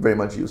very, very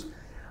much use.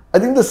 I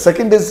think the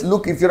second is,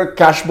 look, if you're a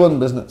cash burn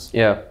business,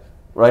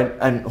 right,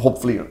 and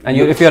hopefully,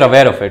 if you're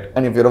aware of it,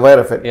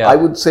 I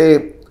would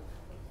say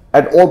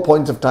at all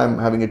points of time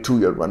having a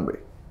 2-year runway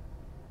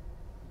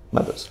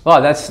matters. Wow,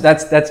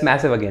 that's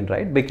massive again,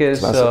 right? Because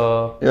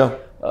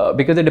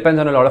because it depends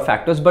on a lot of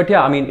factors. But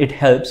yeah, I mean, it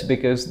helps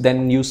because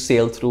then you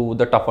sail through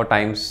the tougher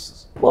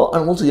times. Well,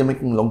 and also you're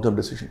making long-term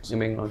decisions.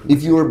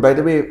 If you are, by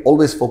the way,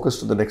 always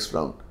focused on the next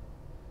round,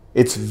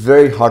 it's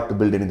very hard to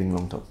build anything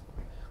long-term,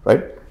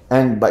 right?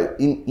 And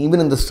even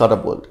in the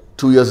startup world,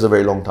 2 years is a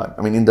very long time.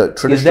 I mean, in the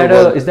traditional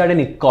world... Is that an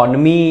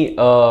economy,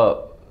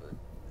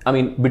 I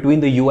mean, between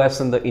the US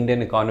and the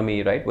Indian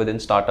economy, right? Within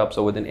startups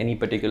or within any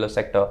particular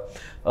sector,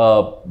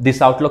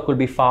 this outlook could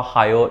be far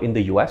higher in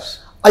the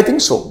US? I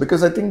think so,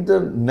 because I think the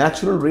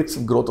natural rates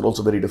of growth are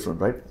also very different,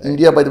 right?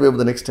 India, by the way, over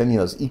the next 10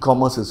 years,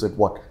 e-commerce is at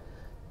what?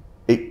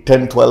 8,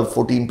 10, 12,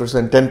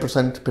 14%,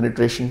 10%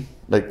 penetration,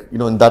 like,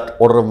 in that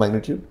order of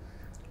magnitude.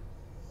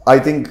 I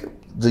think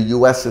the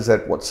US is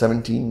at what,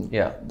 17?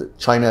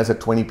 China is at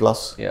 20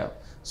 plus.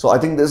 So I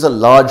think there's a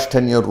large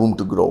 10-year room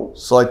to grow.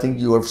 So I think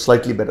you have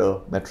slightly better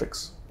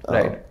metrics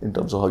in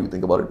terms of how you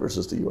think about it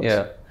versus the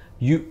US.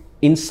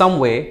 In some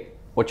way,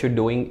 what you're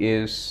doing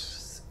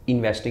is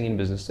investing in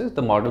businesses.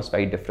 The model is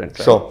very different,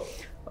 right? Sure.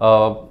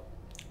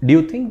 Do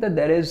you think that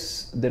there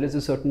is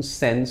a certain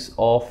sense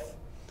of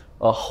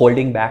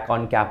holding back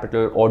on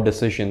capital or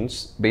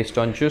decisions based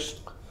on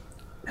just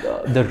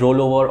the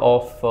rollover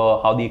of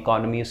how the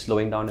economy is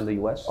slowing down in the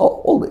US?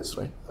 Always,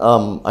 right?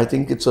 I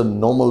think it's a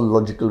normal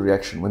logical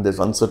reaction when there's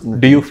uncertainty.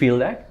 Do you feel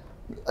that?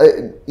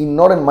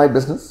 Not in my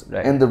business.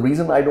 Right. And the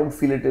reason I don't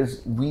feel it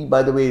is we,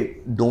 by the way,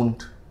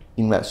 don't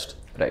invest.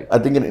 Right. I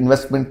think an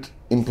investment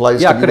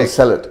implies that you will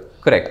sell it.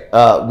 Correct.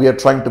 We are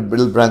trying to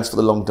build brands for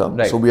the long term.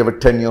 Right. So we have a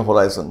 10-year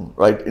horizon,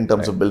 right, in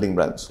terms of building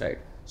brands. Right.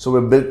 So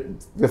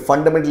we're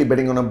fundamentally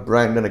betting on a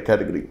brand and a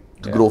category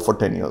to grow for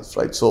 10 years,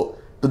 right? So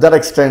to that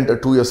extent, a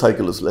 2-year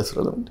cycle is less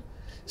relevant.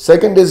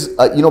 Second is,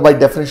 by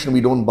definition,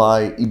 we don't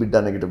buy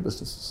EBITDA negative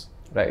businesses.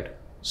 Right.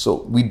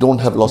 So we don't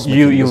have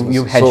loss-making businesses.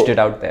 You've hedged it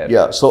out there.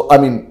 Yeah. So I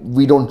mean,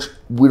 we don't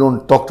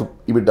talk to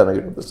EBITDA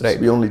negative business. Right.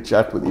 We only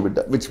chat with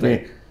EBITDA, which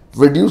may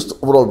reduce the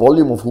overall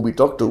volume of who we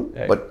talk to.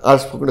 Right. But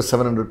I've spoken to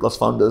 700 plus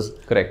founders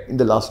in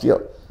the last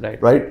year.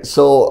 Right.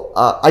 So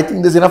I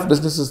think there's enough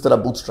businesses that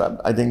are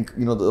bootstrapped. I think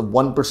the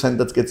 1%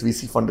 that gets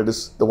VC funded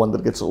is the one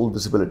that gets all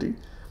visibility.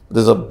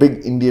 There's a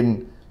big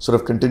Indian sort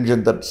of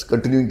contingent that's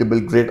continuing to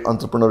build great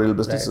entrepreneurial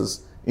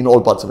businesses in all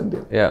parts of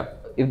India. Yeah.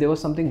 If there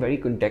was something very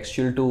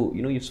contextual to,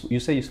 you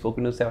say you've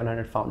spoken to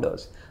 700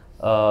 founders,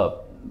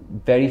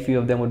 very few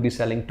of them would be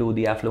selling to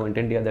the affluent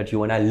India that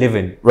you and I live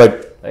in.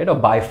 Right, or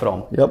buy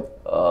from. Yep.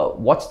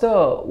 What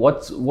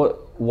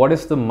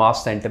is the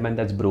mass sentiment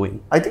that's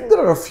brewing? I think there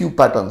are a few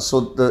patterns.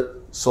 So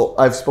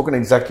I've spoken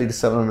exactly to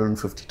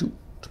 752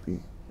 to be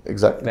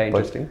exact. Very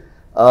interesting.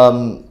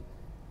 One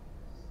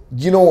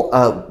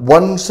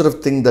sort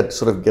of thing that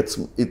sort of gets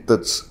it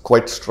that's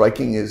quite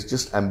striking is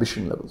just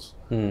ambition levels.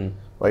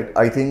 Right.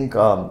 I think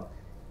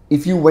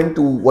if you went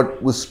to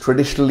what was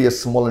traditionally a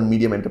small and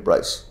medium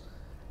enterprise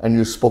and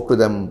you spoke to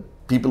them,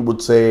 people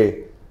would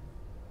say,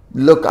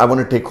 look, I want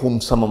to take home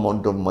some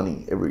amount of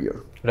money every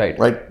year. Right.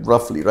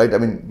 Roughly. Right. I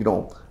mean,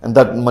 and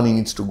that money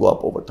needs to go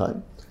up over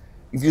time.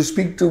 If you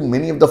speak to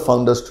many of the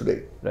founders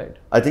today,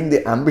 I think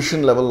the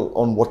ambition level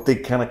on what they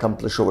can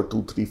accomplish over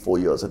 2, 3, 4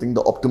 years, I think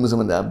the optimism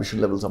and the ambition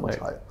levels are much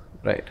higher.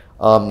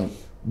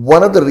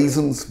 One of the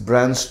reasons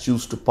brands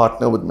choose to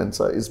partner with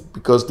Mensa is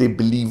because they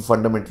believe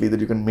fundamentally that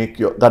you can make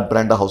that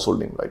brand a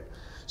household name, right?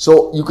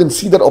 So you can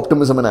see that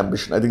optimism and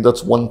ambition. I think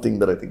that's one thing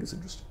that I think is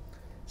interesting.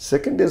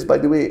 Second is, by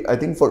the way, I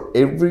think for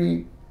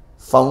every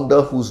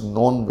founder who's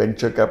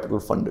non-venture capital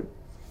funded,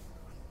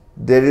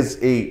 there's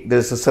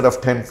a set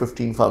of 10,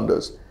 15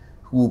 founders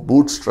who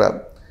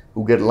bootstrap,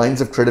 who get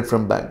lines of credit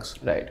from banks,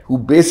 who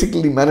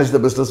basically manage the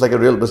business like a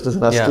real business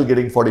and are still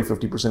getting 40,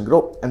 50%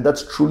 growth. And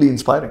that's truly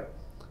inspiring,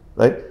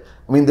 right?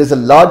 I mean, there's a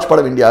large part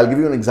of India. I'll give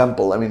you an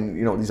example. I mean,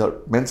 these are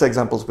Mensa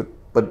examples,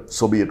 but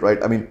so be it,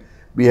 right? I mean,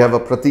 we have a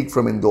Pratik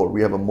from Indore.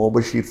 We have a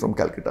Mobashir from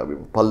Calcutta. We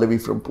have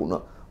Pallavi from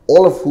Pune.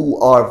 All of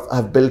who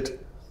have built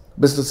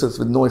businesses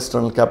with no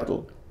external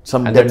capital.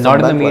 And they're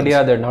not in the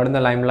media. They're not in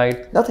the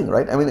limelight. Nothing,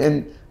 right? I mean,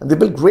 and they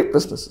built great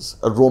businesses.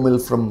 A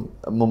Romil from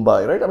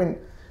Mumbai, right? I mean,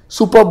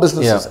 superb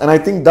businesses. And I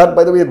think that,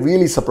 by the way,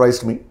 really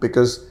surprised me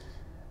because,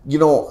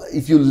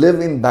 if you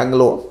live in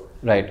Bangalore,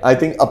 I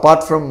think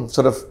apart from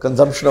sort of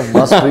consumption of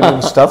mass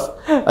premium stuff,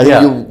 I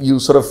think you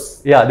sort of...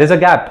 Yeah, there's a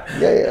gap.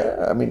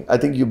 I mean, I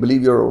think you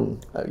believe your own,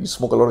 you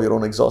smoke a lot of your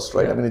own exhaust,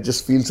 right? I mean, it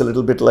just feels a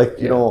little bit like,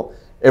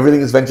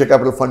 everything is venture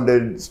capital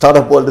funded,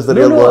 startup world is the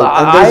real world,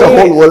 and there's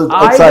a whole world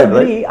outside,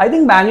 right? I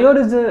think Bangalore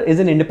is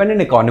an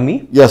independent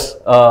economy. Yes.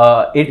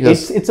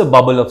 It's a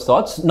bubble of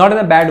sorts, not in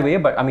a bad way,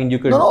 but I mean you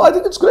could. No, I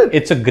think it's great.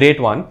 It's a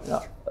great one. Yeah.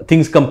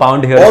 Things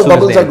compound here. All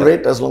bubbles are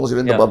great as long as you're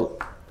in the bubble.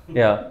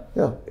 Yeah.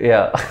 Yeah.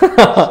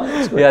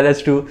 Yeah,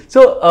 that's true.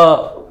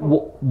 So,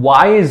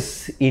 why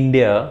is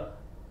India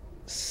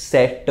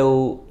set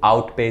to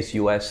outpace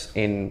US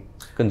in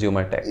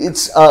consumer tech?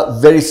 It's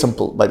very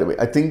simple, by the way.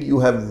 I think you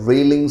have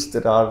railings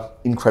that are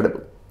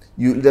incredible.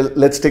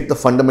 Let's take the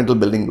fundamental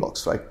building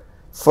blocks, right?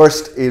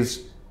 First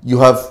is you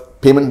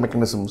have payment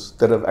mechanisms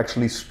that have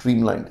actually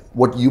streamlined.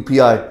 What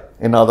UPI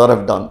and Aadhaar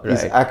have done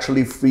is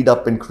actually freed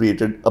up and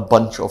created a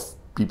bunch of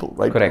people,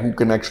 right? Correct. Who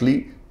can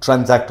actually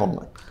transact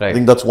online. Right. I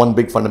think that's one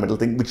big fundamental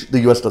thing, which the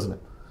US doesn't have,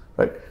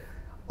 right?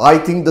 I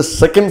think the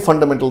second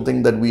fundamental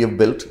thing that we have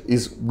built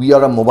is we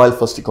are a mobile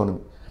first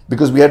economy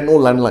because we had no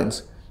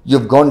landlines.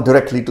 You've gone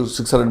directly to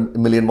 600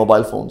 million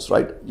mobile phones,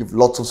 right? You have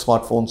lots of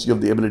smartphones. You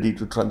have the ability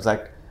to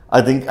transact.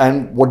 I think,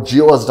 and what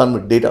Jio has done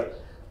with data,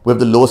 we have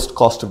the lowest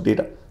cost of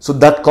data. So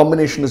that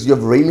combination is you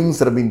have railings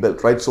that have been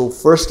built, right? So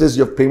first is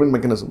you have payment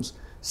mechanisms.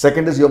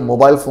 Second is your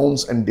mobile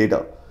phones and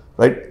data,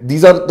 right?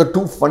 These are the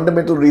two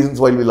fundamental reasons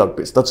why we'll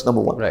outpace. That's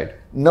number one. Right.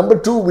 Number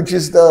two, which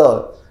is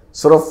the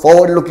sort of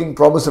forward-looking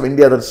promise of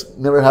India that's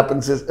never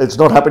happened. It's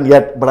not happened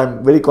yet, but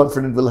I'm very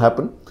confident will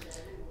happen.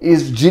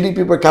 Is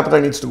GDP per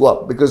capita needs to go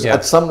up because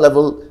at some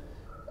level,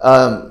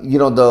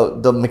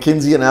 the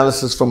McKinsey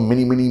analysis from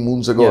many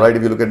moons ago, right?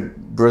 If you look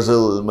at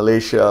Brazil,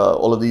 Malaysia,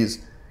 all of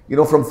these,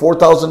 from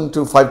 $4,000 to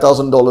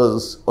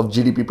 $5,000 of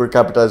GDP per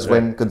capita is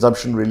when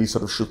consumption really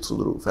sort of shoots through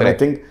the roof. And I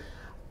think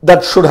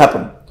that should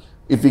happen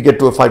if we get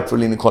to a 5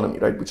 trillion economy,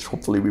 right? Which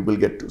hopefully we will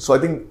get to. So I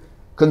think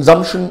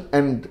consumption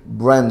and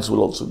brands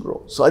will also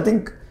grow. So I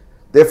think,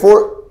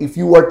 therefore, if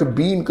you were to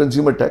be in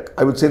consumer tech,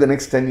 I would say the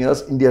next 10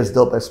 years, India is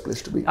the best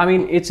place to be. I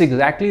mean, it's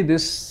exactly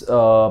this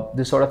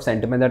sort of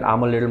sentiment that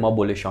I'm a little more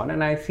bullish on,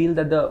 and I feel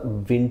that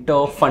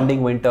the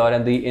funding winter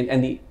and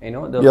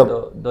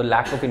the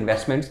lack of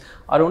investments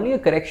are only a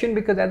correction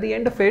because at the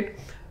end of it,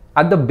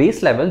 at the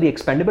base level, the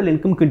expendable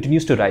income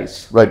continues to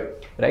rise. Right?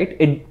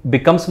 It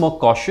becomes more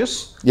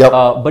cautious,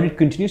 but it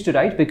continues to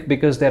rise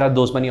because there are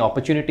those many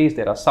opportunities,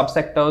 there are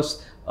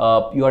subsectors.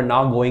 You are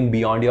now going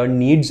beyond your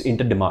needs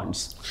into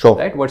demands.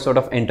 Right? We're sort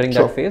of entering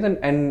that phase,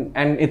 and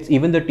it's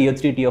even the tier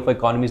 3, tier 4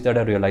 economies that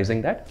are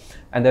realizing that,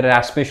 and there are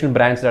aspirational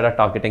brands that are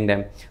targeting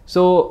them.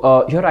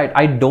 So you're right.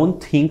 I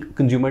don't think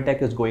consumer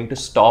tech is going to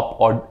stop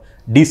or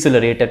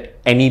decelerate at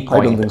any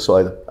point. I don't think so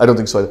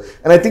either.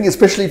 And I think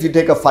especially if you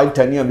take a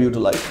 5-10 year view to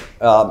life,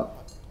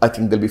 I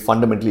think there'll be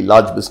fundamentally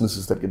large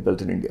businesses that get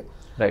built in India.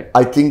 Right.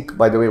 I think,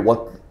 by the way,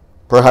 what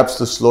perhaps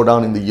the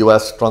slowdown in the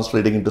US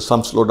translating into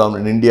some slowdown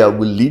in India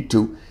will lead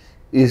to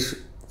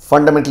is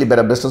fundamentally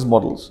better business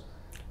models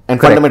and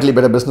fundamentally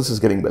better businesses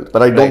getting built.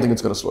 But I don't think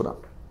it's going to slow down.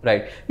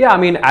 Right. Yeah, I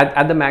mean,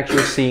 at the max,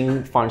 you're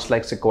seeing funds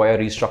like Sequoia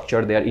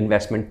restructure their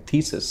investment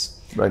thesis.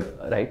 Right.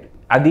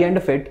 At the end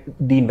of it,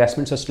 the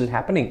investments are still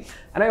happening.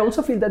 And I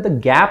also feel that the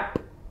gap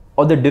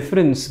or the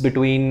difference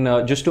between,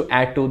 just to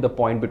add to the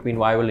point between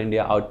why will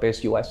India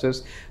outpace US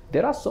is,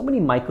 there are so many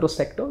micro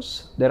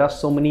sectors, there are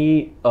so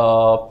many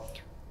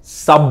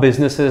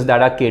sub-businesses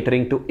that are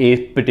catering to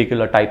a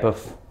particular type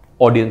of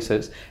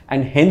audiences,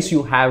 and hence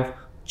you have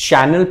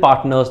channel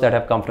partners that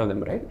have come from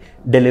them, right?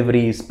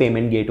 Deliveries,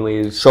 payment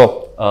gateways,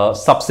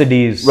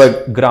 subsidies,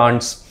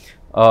 grants.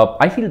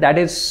 I feel that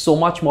is so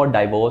much more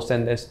diverse,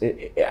 and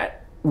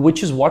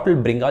which is what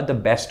will bring out the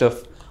best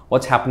of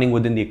what's happening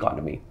within the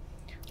economy.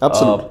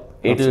 Absolutely.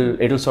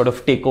 It'll sort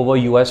of take over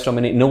US from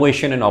an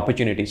innovation and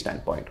opportunity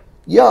standpoint.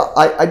 Yeah,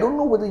 I don't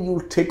know whether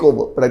you'll take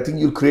over, but I think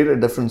you'll create a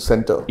different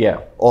center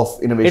of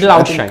innovation. It'll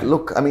outshine.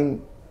 Look, I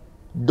mean,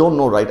 don't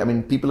know, right? I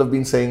mean, people have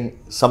been saying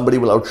somebody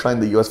will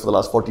outshine the US for the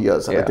last 40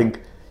 years. And I think,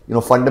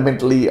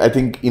 fundamentally, I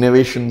think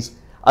innovations,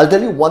 I'll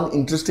tell you one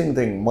interesting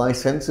thing. My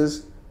sense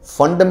is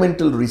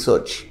fundamental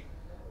research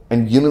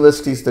and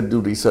universities that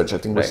do research, I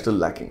think we're still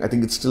lacking. I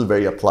think it's still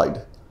very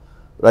applied,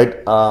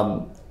 right?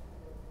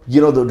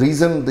 The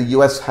reason the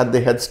US had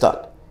the head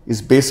start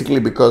is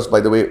basically because, by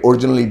the way,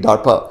 originally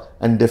DARPA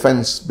and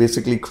defense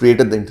basically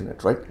created the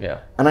internet, right?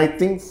 And I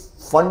think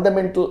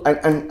fundamental,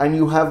 and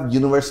you have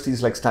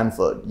universities like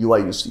Stanford,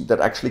 UIUC, that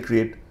actually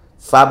create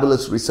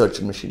fabulous research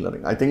in machine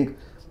learning. I think,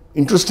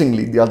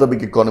 interestingly, the other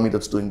big economy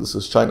that's doing this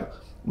is China,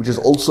 which has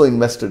also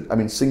invested. I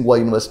mean, Tsinghua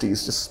University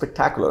is just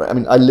spectacular. I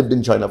mean, I lived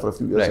in China for a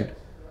few years. And,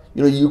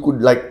 you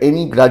could, like,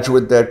 any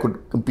graduate there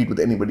could compete with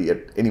anybody at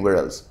anywhere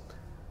else.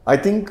 I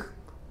think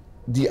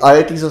the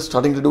IITs are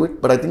starting to do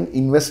it, but I think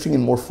investing in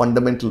more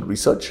fundamental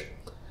research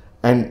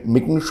and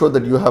making sure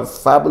that you have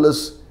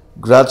fabulous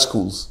grad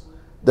schools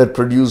that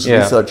produce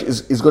research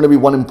is going to be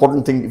one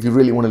important thing if you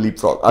really want to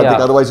leapfrog. I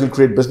think otherwise you'll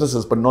create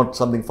businesses, but not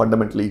something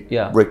fundamentally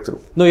breakthrough.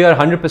 No, you're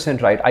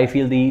 100% right. I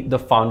feel the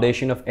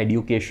foundation of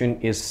education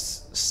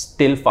is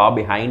still far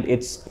behind.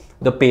 It's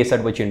the pace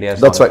at which India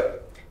is. That's right.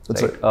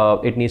 That's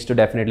right. It needs to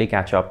definitely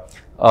catch up.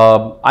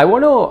 I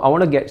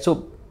want to get,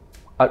 so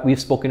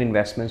we've spoken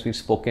investments, we've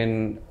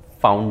spoken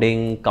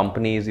founding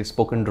companies, you've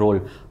spoken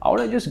role. I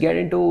want to just get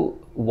into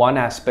one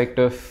aspect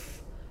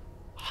of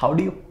how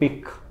do you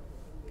pick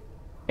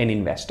an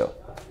investor?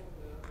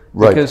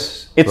 Right.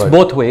 Because it's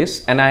both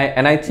ways, and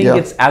I think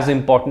it's as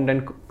important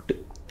and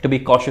to be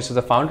cautious as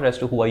a founder as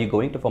to who are you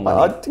going to for money.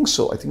 I think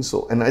so.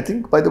 And I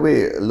think, by the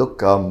way,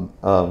 look,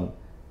 I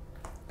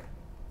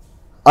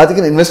think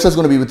an investor is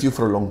going to be with you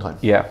for a long time.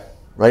 Yeah.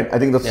 Right? I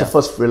think that's the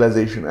first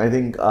realization. I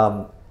think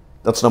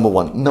that's number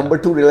one. Number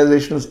two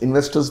realization is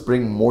investors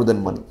bring more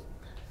than money.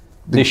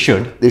 They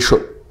should. They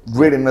should.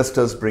 Great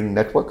investors bring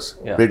networks.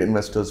 Yeah. Great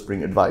investors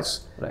bring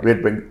advice. Right.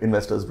 Great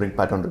investors bring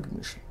pattern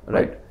recognition.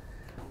 Right.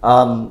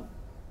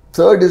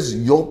 Third is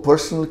your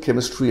personal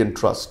chemistry and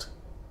trust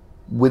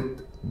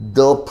with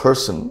the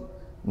person,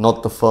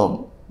 not the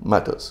firm,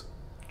 matters.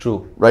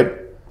 True. Right?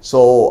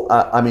 So,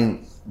 I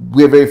mean,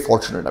 we're very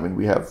fortunate. I mean,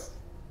 we have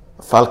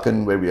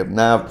Falcon, where we have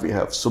Nav, we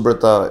have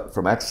Subrata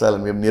from Axel,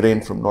 and we have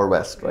Niren from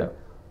Norwest, right?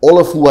 Yeah. All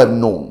of who I've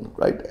known,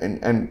 right?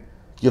 And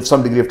you have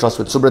some degree of trust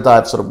with Subrata.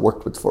 I've sort of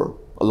worked with for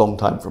a long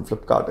time from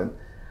Flipkart.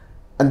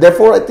 And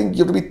therefore, I think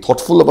you have to be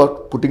thoughtful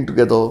about putting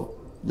together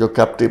your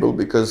cap table,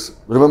 because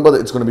remember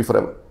that it's going to be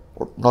forever.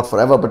 Or not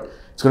forever, but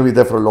it's going to be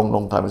there for a long,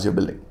 long time as you're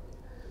building.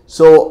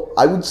 So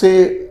I would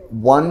say,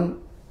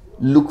 one,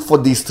 look for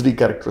these three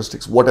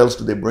characteristics. What else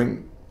do they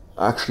bring?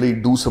 Actually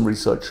do some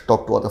research,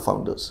 talk to other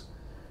founders,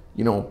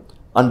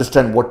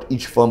 understand what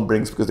each firm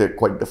brings, because they're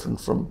quite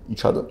different from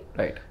each other.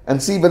 Right.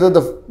 And see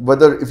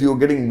whether if you're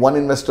getting one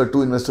investor,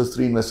 two investors,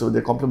 three investors,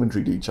 they're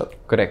complementary to each other.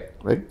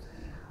 Correct. Right.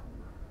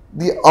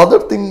 The other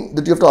thing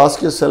that you have to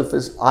ask yourself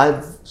is,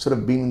 I've sort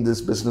of been in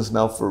this business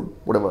now for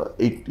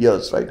 8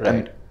 years, right?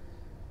 And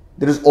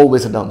there is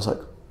always a downside.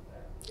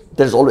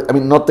 There's always,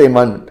 not the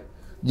environment.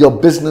 Your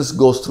business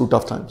goes through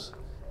tough times,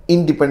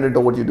 independent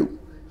of what you do,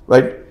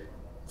 right?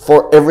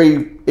 For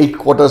every 8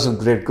 quarters of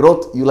great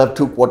growth, you'll have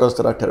 2 quarters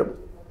that are terrible.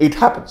 It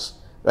happens,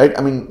 right?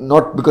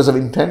 Not because of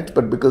intent,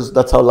 but because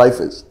that's how life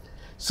is.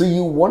 So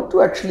you want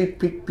to actually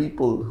pick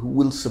people who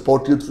will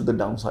support you through the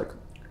down cycle.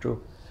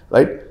 True.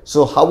 Right?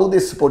 So how will they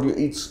support you?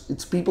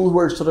 It's people who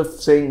are sort of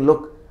saying,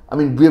 look,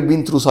 we have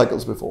been through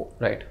cycles before.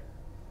 Right.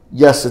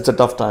 Yes, it's a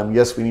tough time.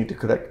 Yes, we need to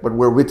correct, but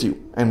we're with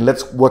you and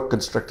let's work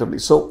constructively.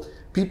 So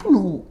people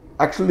who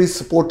actually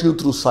support you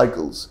through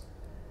cycles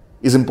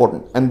is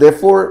important. And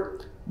therefore,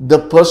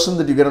 the person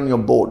that you get on your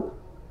board,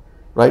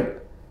 right?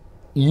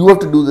 You have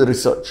to do the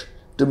research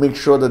to make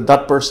sure that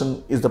that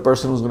person is the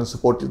person who's going to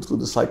support you through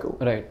the cycle.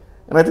 Right.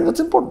 And I think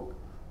that's important,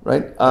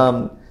 right?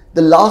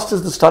 The last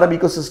is the startup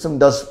ecosystem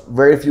does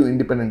very few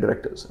independent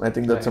directors. And I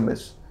think that's a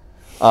miss.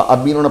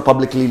 I've been on a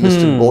publicly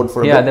listed board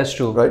for a bit. Yeah, that's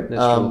true. Right?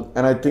 That's true.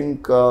 And I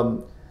think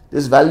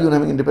there's value in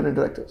having independent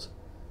directors.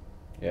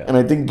 Yeah. And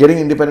I think getting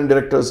independent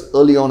directors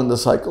early on in the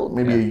cycle,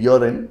 maybe a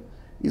year in,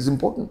 is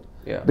important.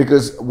 Yeah.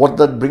 Because what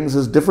that brings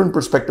is different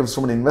perspectives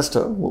from an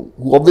investor who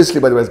obviously,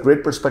 by the way, has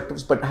great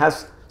perspectives, but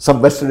has some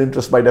vested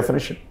interest by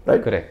definition,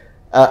 right? Correct.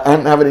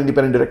 And have an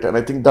independent director. And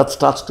I think that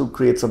starts to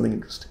create something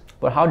interesting.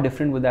 But how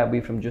different would that be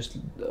from just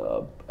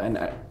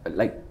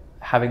like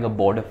having a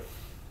board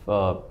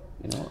of,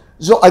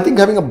 So I think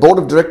having a board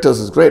of directors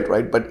is great,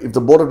 right? But if the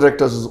board of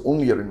directors is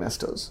only your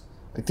investors,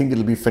 I think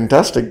it'll be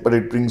fantastic, but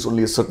it brings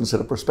only a certain set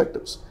of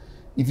perspectives.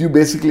 If you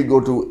basically go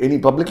to any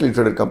publicly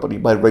traded company,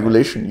 by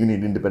regulation, you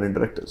need independent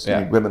directors, you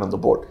need women on the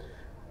board.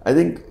 I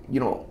think,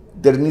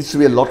 there needs to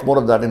be a lot more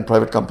of that in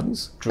private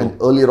companies. True.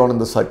 And earlier on in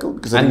the cycle.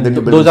 Because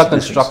those are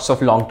constructs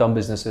of long-term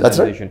businesses. That's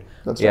right. Vision.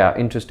 That's right.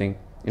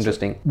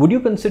 Interesting. Would you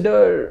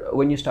consider,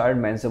 when you started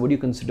Mensa, would you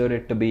consider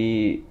it to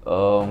be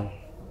a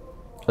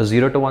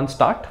 0 to 1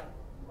 start?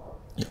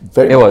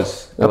 Very it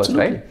was,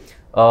 Absolutely.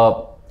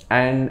 Right?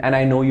 And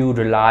I know you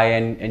rely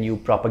and you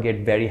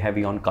propagate very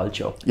heavy on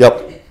culture.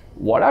 Yep.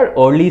 What are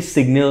early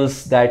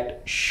signals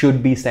that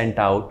should be sent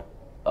out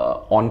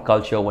on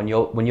culture when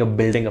you're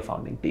building a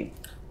founding team?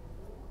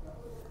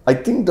 I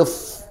think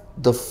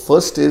the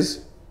first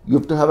is you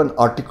have to have an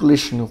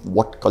articulation of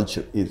what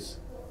culture is.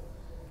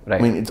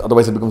 Right.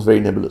 Otherwise it becomes very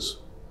nebulous,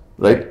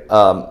 right?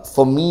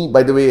 For me,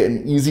 by the way,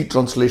 an easy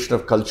translation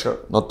of culture,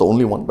 not the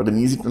only one, but an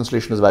easy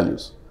translation is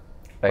values,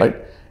 right?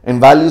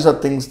 And values are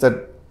things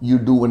that you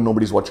do when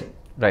nobody's watching.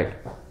 Right.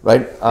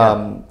 Right.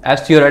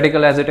 As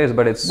theoretical as it is,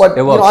 but it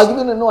works.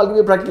 I'll give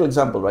you a practical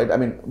example,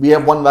 right? We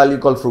have one value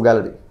called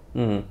frugality,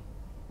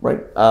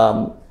 right?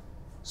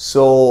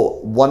 So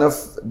one of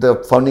the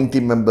founding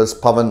team members,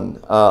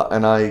 Pavan,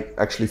 and I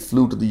actually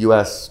flew to the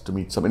US to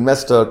meet some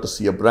investor, to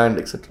see a brand,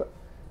 etc.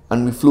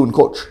 And we flew in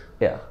coach.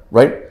 Yeah.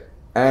 Right.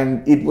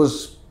 And it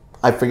was,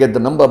 I forget the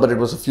number, but it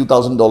was a few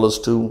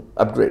 $1,000s to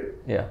upgrade.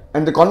 Yeah.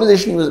 And the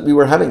conversation we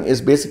were having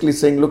is basically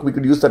saying, look, we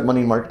could use that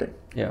money in marketing.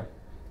 Yeah.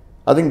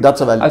 I think that's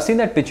a value. I've seen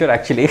that picture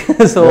actually.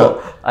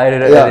 So I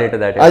relate to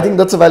that. I think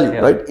that's a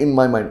value, right? In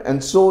my mind.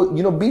 And so,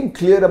 being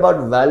clear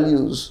about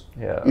values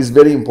is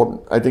very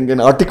important. I think,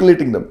 and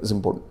articulating them is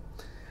important.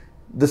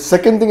 The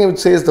second thing I would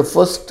say is the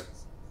first,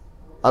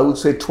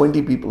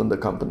 20 people in the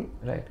company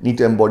need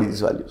to embody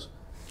these values,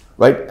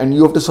 right? And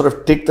you have to sort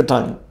of take the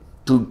time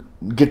to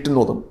get to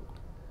know them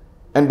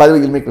And by the way,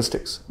 you'll make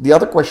mistakes. The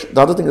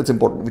other thing that's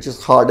important, which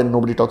is hard and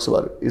nobody talks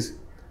about it, is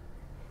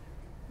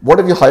what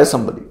if you hire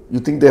somebody, you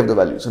think they have the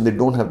values and they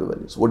don't have the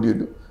values? What do you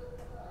do?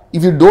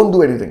 If you don't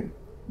do anything,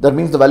 that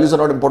means the values are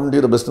not important to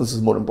you, the business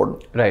is more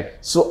important. Right.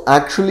 So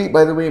actually,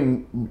 by the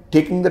way,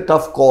 taking the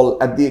tough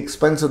call at the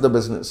expense of the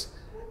business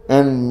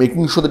and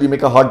making sure that you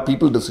make a hard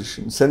people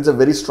decision sends a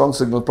very strong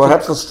signal,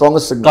 perhaps the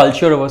strongest signal.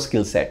 Culture over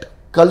skill set.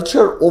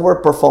 Culture over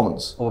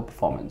performance. Over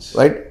performance.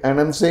 Right? And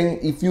I'm saying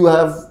if you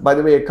have, by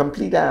the way, a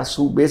complete ass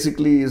who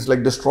basically is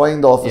like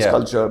destroying the office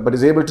culture but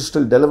is able to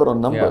still deliver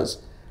on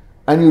numbers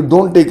and you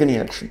don't take any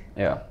action,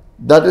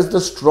 that is the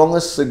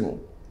strongest signal.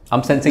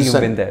 I'm sensing you've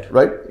been there.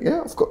 Right?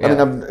 Yeah, of course.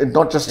 Yeah. I mean,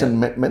 not just in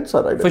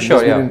Mensa, right? For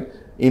sure,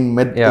 in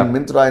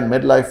Myntra, in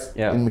MedLife,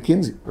 in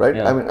McKinsey, right?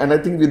 I mean, and I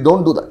think we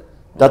don't do that.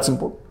 That's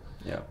important.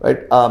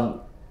 Right?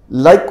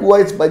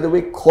 Likewise, by the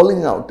way,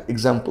 calling out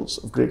examples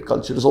of great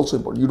culture is also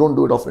important. You don't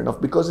do it often enough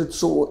because it's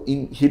so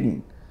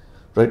hidden,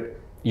 right?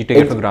 You take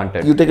it for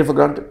granted. You take it for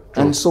granted.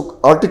 True. And so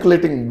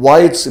articulating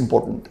why it's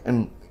important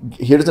and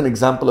here's an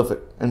example of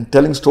it and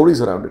telling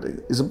stories around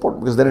it is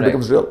important because then it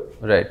becomes real.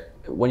 Right.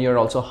 When you're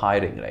also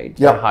hiring, right?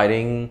 You're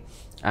hiring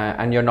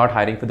and you're not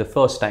hiring for the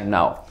first time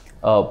now.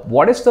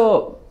 What is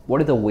the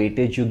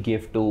weightage you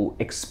give to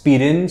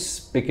experience?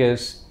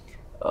 Because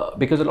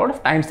a lot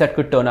of times that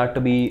could turn out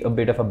to be a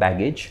bit of a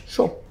baggage.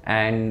 Sure.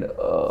 And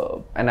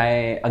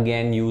I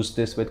again use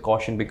this with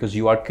caution because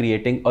you are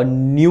creating a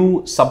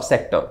new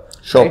subsector.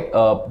 Sure.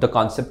 Right? The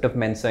concept of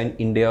Mensa in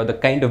India, the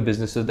kind of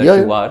businesses that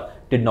you are,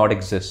 did not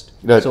exist.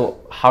 Right. So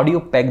how do you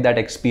peg that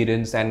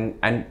experience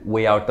and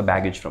weigh out the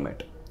baggage from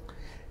it?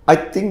 I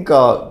think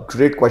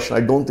great question. I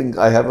don't think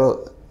I have a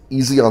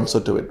easy answer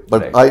to it,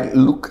 but I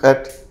look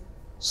at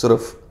sort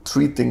of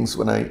three things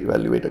when I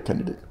evaluate a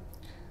candidate.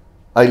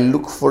 I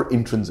look for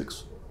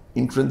intrinsics.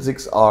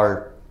 Intrinsics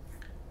are,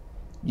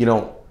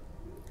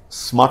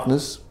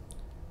 smartness,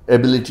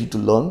 ability to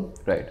learn.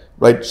 Right.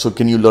 Right. So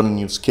can you learn a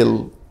new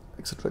skill,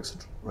 etc.,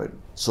 etc. Right.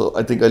 So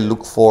I think I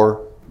look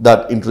for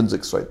that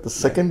intrinsics. Right. The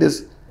second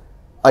is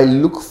I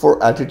look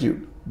for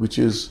attitude, which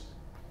is,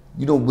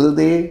 will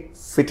they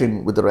fit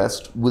in with the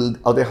rest?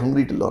 Are they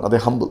hungry to learn? Are they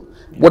humble?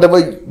 Whatever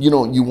you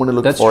want to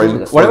look That's for.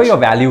 True. Whatever your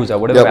values are,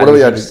 whatever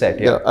values you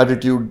set.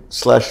 Attitude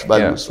 /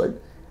 values, right?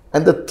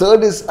 And the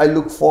third is I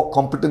look for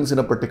competence in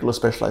a particular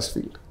specialized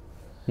field.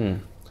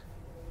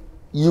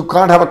 You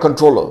can't have a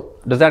controller.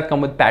 Does that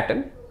come with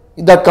pattern?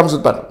 That comes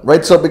with pattern,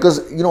 right? So because,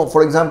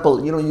 for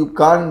example, you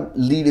can't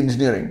lead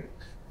engineering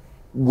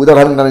without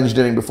having done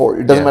engineering before.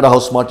 It doesn't matter how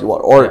smart you are.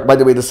 Or by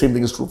the way, the same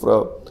thing is true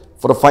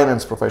for a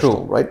finance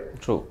professional, right?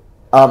 True.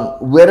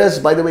 Whereas,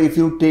 by the way, if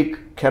you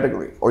take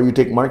category or you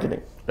take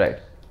marketing, right,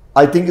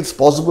 I think it's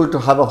possible to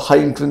have a high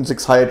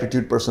intrinsics, high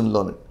attitude person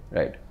learn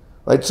it.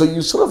 Right. So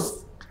you sort of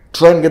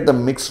try and get the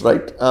mix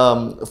right.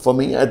 For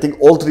me, I think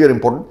all three are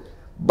important.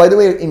 By the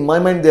way, in my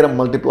mind, they're a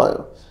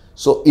multiplier.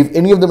 So if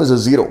any of them is a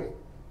 0,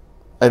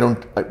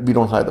 we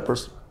don't hire the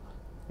person.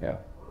 Yeah.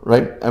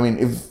 Right. I mean,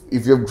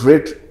 if you have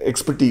great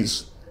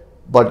expertise,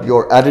 but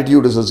your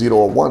attitude is a 0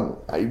 or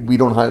 1, we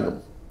don't hire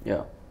them.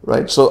 Yeah.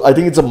 Right. So I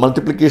think it's a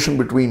multiplication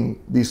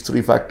between these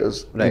three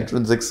factors: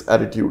 intrinsics,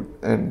 attitude,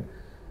 and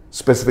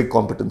specific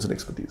competence and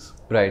expertise.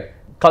 Right.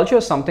 Culture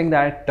is something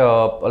that a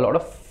lot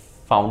of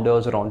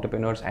founders or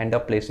entrepreneurs end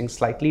up placing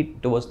slightly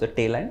towards the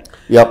tail end.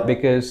 Yeah.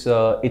 Because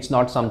it's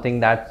not something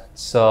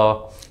that's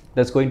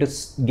going to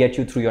get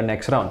you through your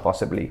next round,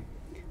 possibly.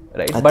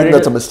 Right. I think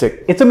that's a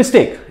mistake. It's a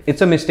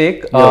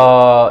mistake.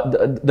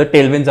 The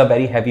tailwinds are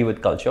very heavy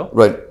with culture.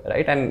 Right.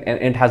 Right. And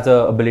it has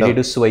the ability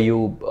to sway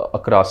you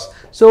across.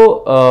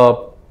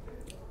 So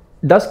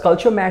does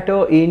culture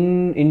matter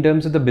in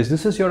terms of the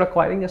businesses you're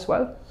acquiring as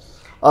well?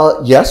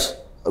 Yes.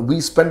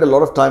 We spend a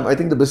lot of time. I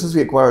think the business we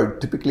acquire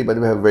typically, by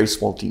the way, have very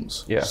small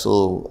teams. Yeah.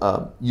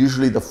 So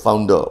usually the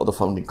founder or the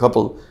founding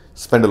couple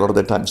spend a lot of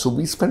their time. So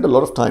we spend a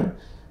lot of time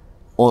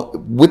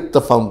with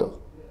the founder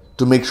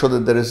to make sure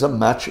that there is a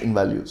match in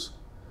values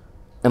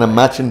and a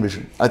match in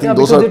vision. I think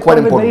those are quite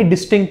important. Very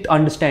distinct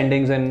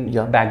understandings and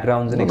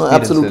backgrounds and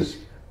experiences.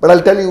 Absolutely. But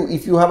I'll tell you,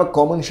 if you have a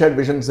common shared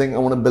vision saying, I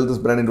want to build this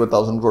brand into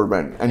 1,000 crore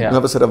brand, and you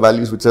have a set of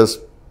values which says,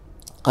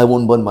 I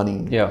won't burn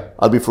money,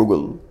 I'll be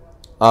frugal,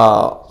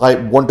 I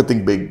want to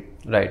think big.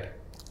 Right.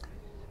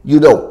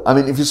 I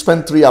mean, if you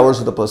spend 3 hours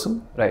with a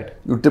person,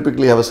 you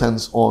typically have a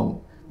sense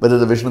on whether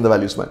the vision and the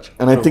values match.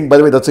 And I think, by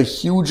the way, that's a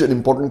huge and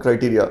important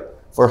criteria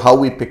for how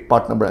we pick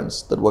partner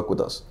brands that work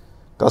with us.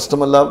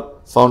 Customer love,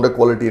 founder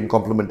quality, and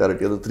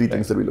complementarity are the three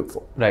things that we look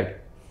for.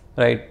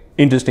 Right.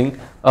 Interesting.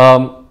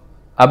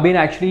 I've been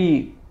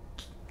actually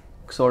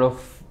sort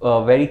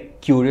of very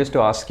curious to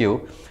ask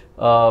you,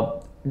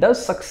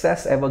 does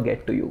success ever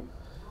get to you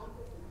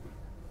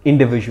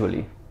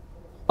individually?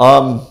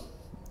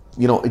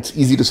 It's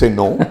easy to say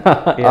no.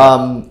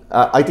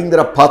 I think there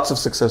are parts of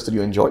success that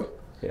you enjoy.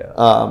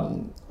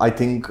 I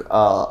think.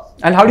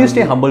 And how do you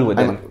stay humble with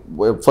them?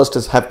 First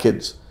is have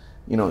kids.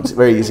 It's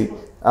very easy.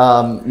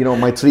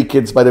 My 3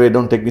 kids, by the way,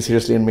 don't take me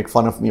seriously and make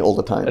fun of me all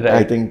the time.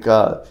 I think,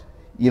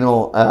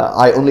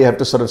 I only have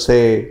to sort of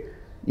say,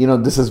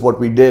 this is what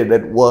we did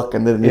at work,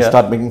 and then they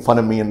start making fun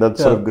of me, and that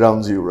sort of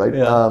grounds you, right?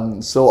 Yeah.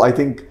 So I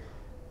think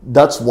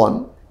that's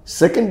one.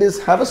 Second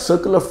is have a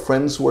circle of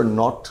friends who are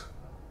not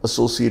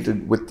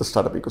associated with the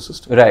startup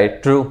ecosystem.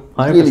 Right, true.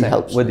 100% really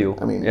helps with you.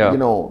 I mean,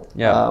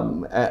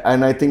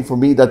 and I think for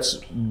me that's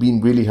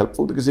been really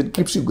helpful because it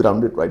keeps you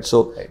grounded, right?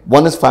 So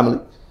one is family,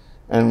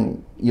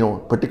 and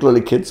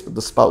particularly kids, but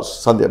the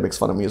spouse, Sandhya, makes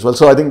fun of me as well.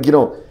 So I think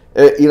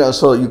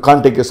so you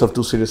can't take yourself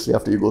too seriously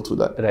after you go through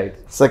that. Right.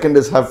 Second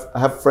is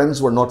have friends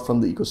who are not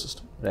from the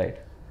ecosystem. Right.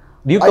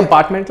 Do you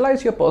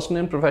compartmentalize your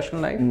personal and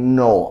professional life?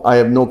 No, I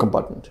have no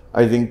compartment.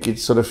 I think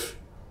it's sort of,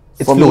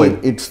 it's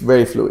fluid. Me, it's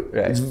very fluid.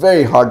 Right. It's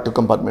very hard to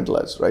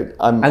compartmentalize, right?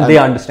 They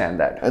understand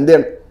that. And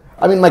then,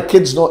 my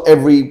kids know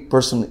every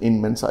person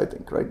in Mensa, I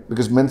think, right?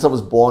 Because Mensa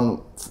was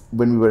born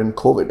when we were in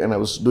COVID, and I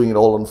was doing it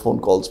all on phone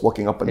calls,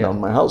 walking up and down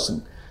my house.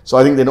 And so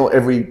I think they know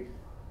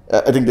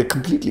I think they're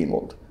completely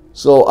involved.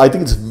 So I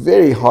think it's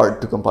very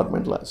hard to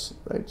compartmentalize,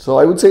 right? So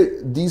I would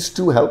say these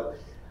two help.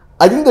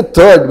 I think the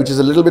third, which is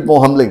a little bit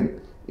more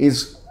humbling,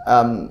 is,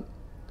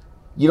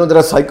 there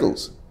are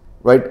cycles,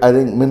 right? I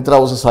think Myntra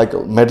was a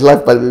cycle.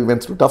 MedLife, by the way,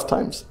 went through tough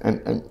times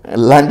and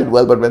landed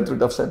well, but went through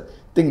tough times.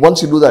 I think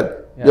once you do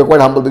that, you're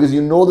quite humble because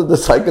you know that the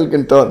cycle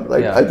can turn,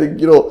 right? I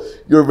think,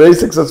 you're very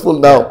successful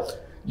now.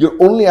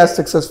 You're only as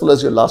successful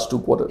as your last 2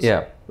 quarters,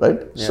 right?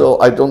 Yeah. So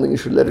I don't think you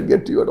should let it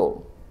get to you at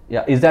all.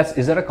 Yeah. Is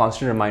that a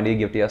constant reminder you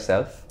give to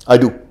yourself? I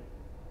do.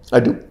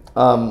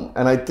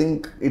 And I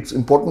think it's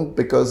important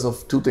because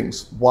of 2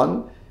 things.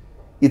 One,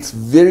 it's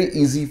very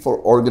easy for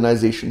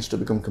organizations to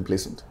become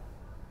complacent.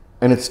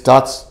 And it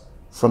starts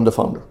from the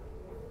founder.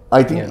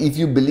 I think if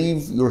you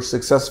believe you're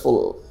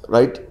successful,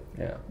 right?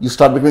 Yeah. You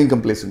start becoming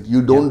complacent.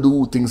 You don't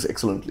do things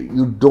excellently.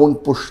 You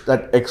don't push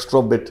that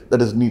extra bit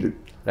that is needed.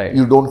 Right.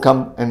 You don't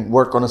come and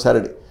work on a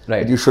Saturday.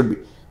 Right. You should be,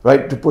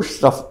 right? To push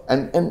stuff.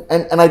 And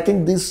I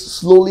think this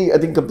slowly, I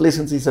think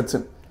complacency sets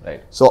in.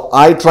 Right. So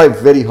I try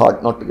very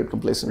hard not to get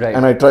complacent. Right.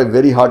 And I try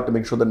very hard to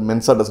make sure that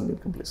Mensa doesn't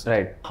get complacent.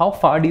 Right. How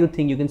far do you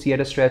think you can see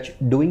at a stretch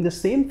doing the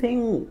same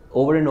thing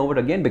over and over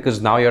again?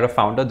 Because now you're a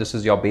founder, this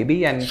is your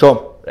baby, and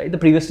right, the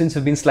previous stints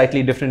have been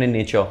slightly different in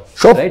nature.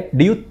 Sure. Right.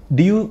 Do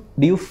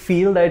you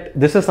feel that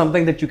this is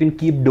something that you can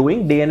keep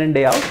doing day in and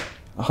day out?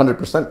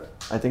 100%.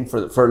 I think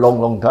for a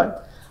long time.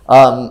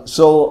 I've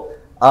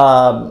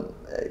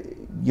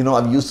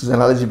used this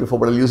analogy before,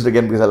 but I'll use it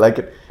again because I like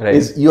it. Right.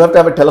 Is you have to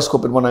have a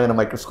telescope in one eye and a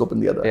microscope in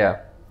the other. Yeah.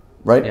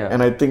 Right? Yeah.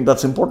 And I think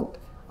that's important.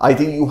 I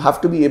think you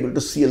have to be able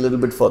to see a little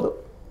bit further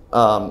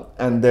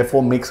and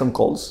therefore make some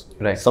calls.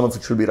 Right. Some of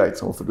it should be right,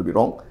 some of it will be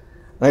wrong.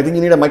 And I think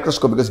you need a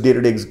microscope because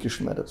day-to-day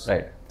execution matters.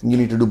 Right. I think you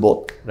need to do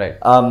both. Right.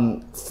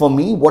 For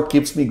me, what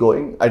keeps me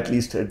going, at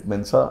least at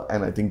Mensa,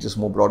 and I think just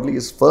more broadly,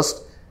 is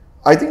first,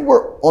 I think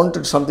we're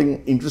onto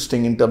something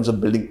interesting in terms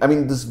of building. I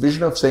mean, this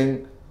vision of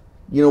saying,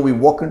 we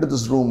walk into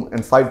this room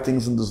and 5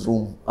 things in this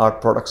room are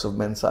products of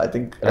Mensa, I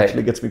think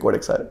actually gets me quite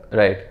excited.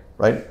 Right.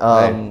 Right.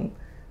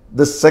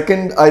 The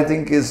second, I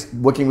think, is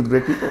working with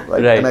great people.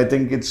 Right. And I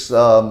think it's,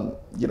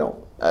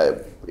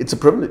 it's a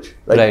privilege,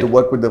 right? To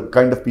work with the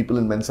kind of people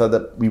in Mensa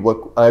that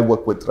I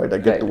work with, right? I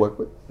get to work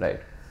with. Right.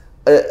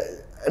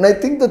 And I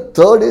think the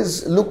third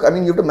is, look,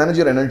 you have to manage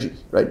your energy,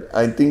 right?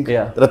 I think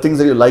there are things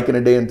that you like in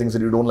a day and things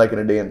that you don't like in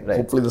a day. And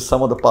hopefully the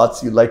sum of the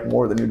parts you like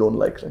more than you don't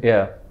like. Right?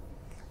 Yeah.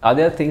 Are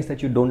there things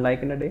that you don't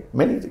like in a day?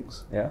 Many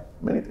things. Yeah.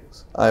 Many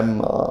things.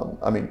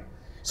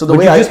 So the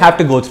way you just have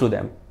to go through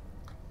them.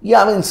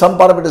 Yeah, some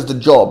part of it is the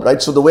job,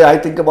 right? So the way I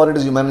think about it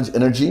is you manage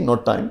energy,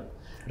 not time.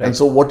 Right. And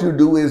so what you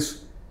do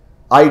is,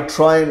 I'm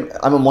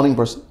a morning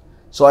person.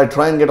 So I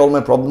try and get all my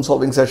problem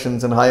solving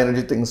sessions and high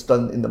energy things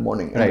done in the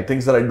morning. And the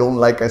things that I don't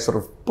like, I sort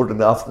of put in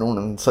the afternoon,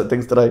 and so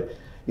things that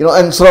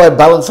and so I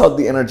balance out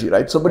the energy,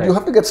 right? So, but you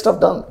have to get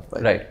stuff done.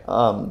 Right.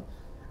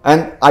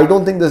 And I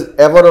don't think there's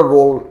ever a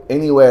role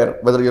anywhere,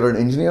 whether you're an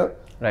engineer,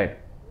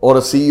 or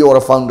a CEO or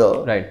a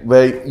founder,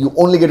 where you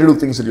only get to do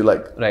things that you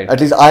like. Right. At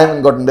least I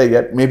haven't gotten there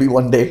yet. Maybe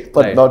one day,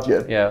 but not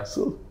yet. Yeah.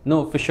 So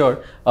no, for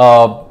sure.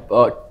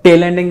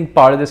 Tail ending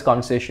part of this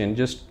conversation,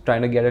 just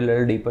trying to get a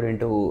little deeper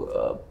into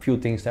a few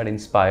things that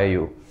inspire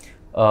you.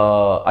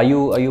 Are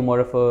you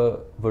more of a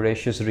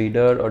voracious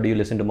reader, or do you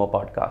listen to more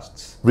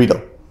podcasts? Reader.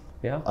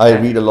 Yeah. I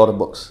read a lot of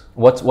books.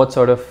 What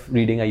sort of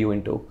reading are you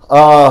into?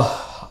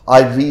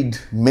 I read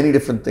many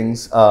different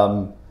things.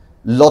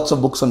 Lots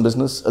of books on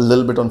business, a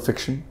little bit on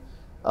fiction.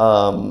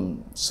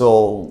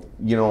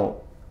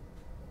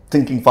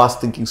 Thinking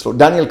fast, thinking slow.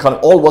 Daniel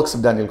Kahneman, all works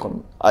of Daniel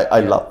Kahneman, I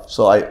love.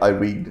 So I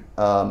read.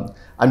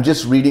 I'm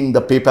just reading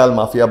the PayPal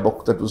Mafia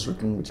book that was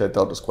written, which I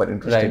thought was quite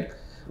interesting.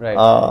 Right.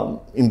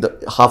 In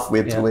the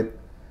halfway through it.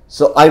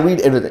 So I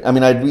read everything.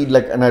 I read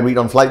and I read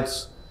on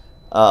flights.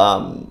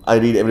 I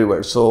read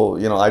everywhere. So,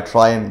 I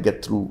try and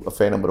get through a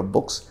fair number of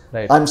books.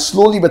 Right. I'm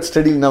slowly but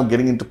steadily now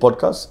getting into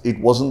podcasts. It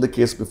wasn't the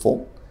case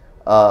before.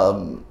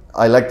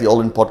 I like the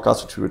All-In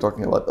podcast, which we were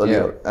talking about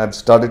earlier. Yeah. I've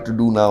started to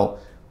do now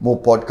more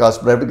podcasts,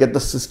 but I have to get the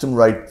system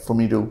right for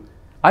me to.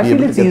 I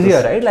feel it's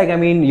easier, right?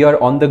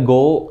 You're on the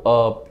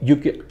go. You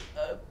can.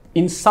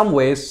 in some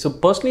ways, so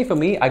personally for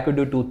me, I could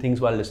do two things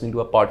while listening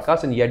to a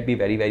podcast and yet be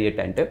very, very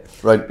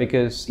attentive. Right.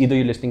 Because either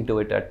you're listening to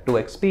it at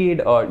 2x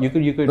speed, or you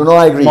could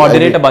I agree.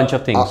 moderate a bunch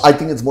of things. I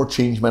think it's more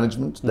change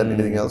management than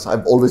anything else.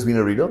 I've always been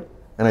a reader,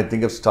 and I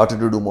think I've started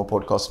to do more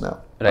podcasts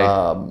now.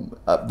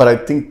 Right. But I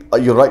think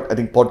you're right. I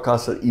think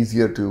podcasts are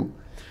easier to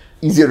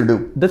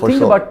do. The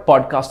thing about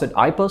podcasts that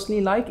I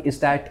personally like is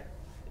that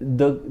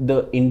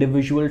the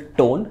individual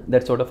tone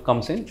that sort of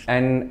comes in,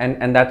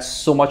 and that's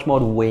so much more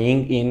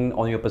weighing in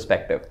on your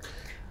perspective.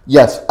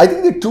 Yes, I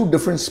think there are two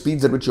different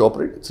speeds at which you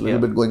operate. It's a little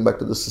bit going back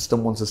to the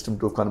system 1, system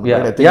 2 of kind of. Yeah.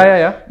 Right? I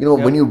think, you know,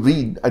 when you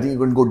read, I think you're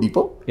going to go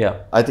deeper.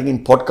 Yeah. I think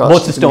in podcasts,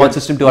 both system 1,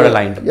 system 2 are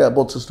aligned. Yeah,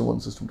 both system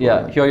 1, system 2.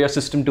 Yeah, here your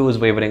system 2 is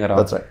wavering around.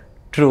 That's right.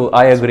 True,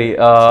 I agree.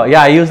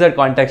 I use that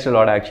context a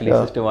lot actually.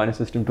 System 1 and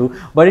system 2,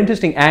 but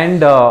interesting.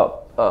 And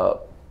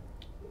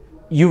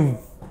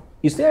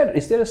is there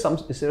a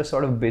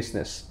sort of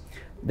business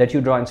that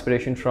you draw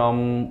inspiration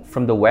from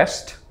the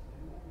West?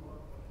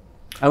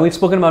 And we've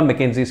spoken about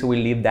McKinsey, so we'll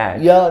leave that.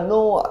 Yeah,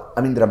 no,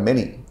 I mean there are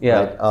many.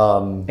 Yeah.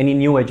 Right? Any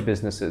new age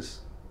businesses?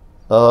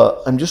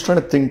 I'm just trying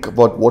to think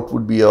about what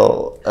would be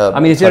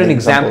is there an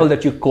example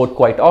that you quote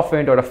quite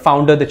often, or a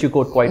founder that you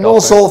quote quite often? No,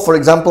 so for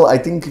example, I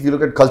think if you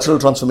look at cultural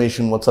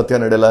transformation, what Satya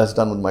Nadella has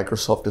done with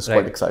Microsoft is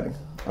quite exciting.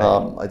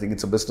 I think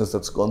it's a business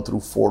that's gone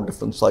through 4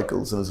 different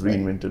cycles and has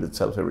reinvented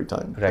itself every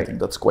time. I think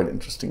that's quite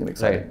interesting and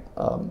exciting.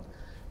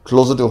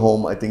 Closer to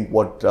home, I think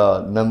what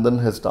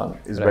Nandan has done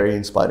is very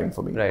inspiring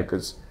for me,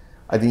 because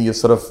I think you've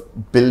sort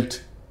of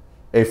built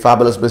a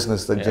fabulous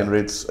business that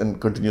generates and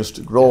continues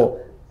to grow.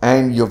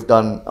 And you've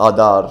done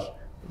Aadhaar,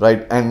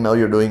 right? And now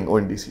you're doing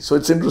ONDC. So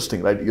it's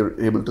interesting, right? You're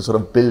able to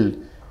sort of build.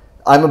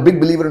 I'm a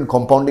big believer in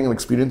compounding of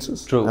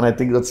experiences. True. And I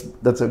think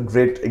that's a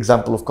great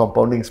example of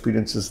compounding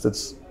experiences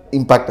that's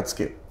impact at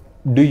scale.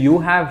 Do you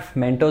have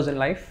mentors in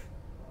life?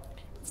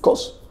 Of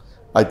course.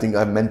 I think I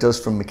have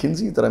mentors from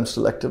McKinsey that I'm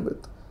still active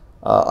with.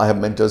 I have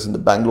mentors in the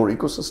Bangalore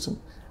ecosystem.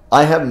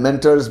 I have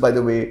mentors, by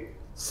the way,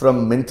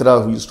 from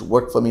Myntra who used to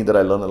work for me that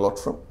I learn a lot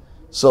from.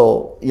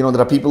 So, you know,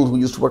 there are people who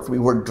used to work for me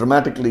who are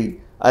dramatically,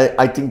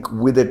 I think,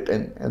 with it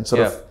and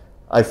sort of,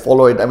 I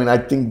follow it. I mean, I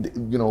think,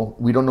 you know,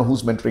 we don't know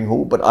who's mentoring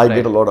who, but I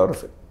get a lot out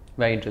of it.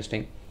 Very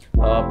interesting.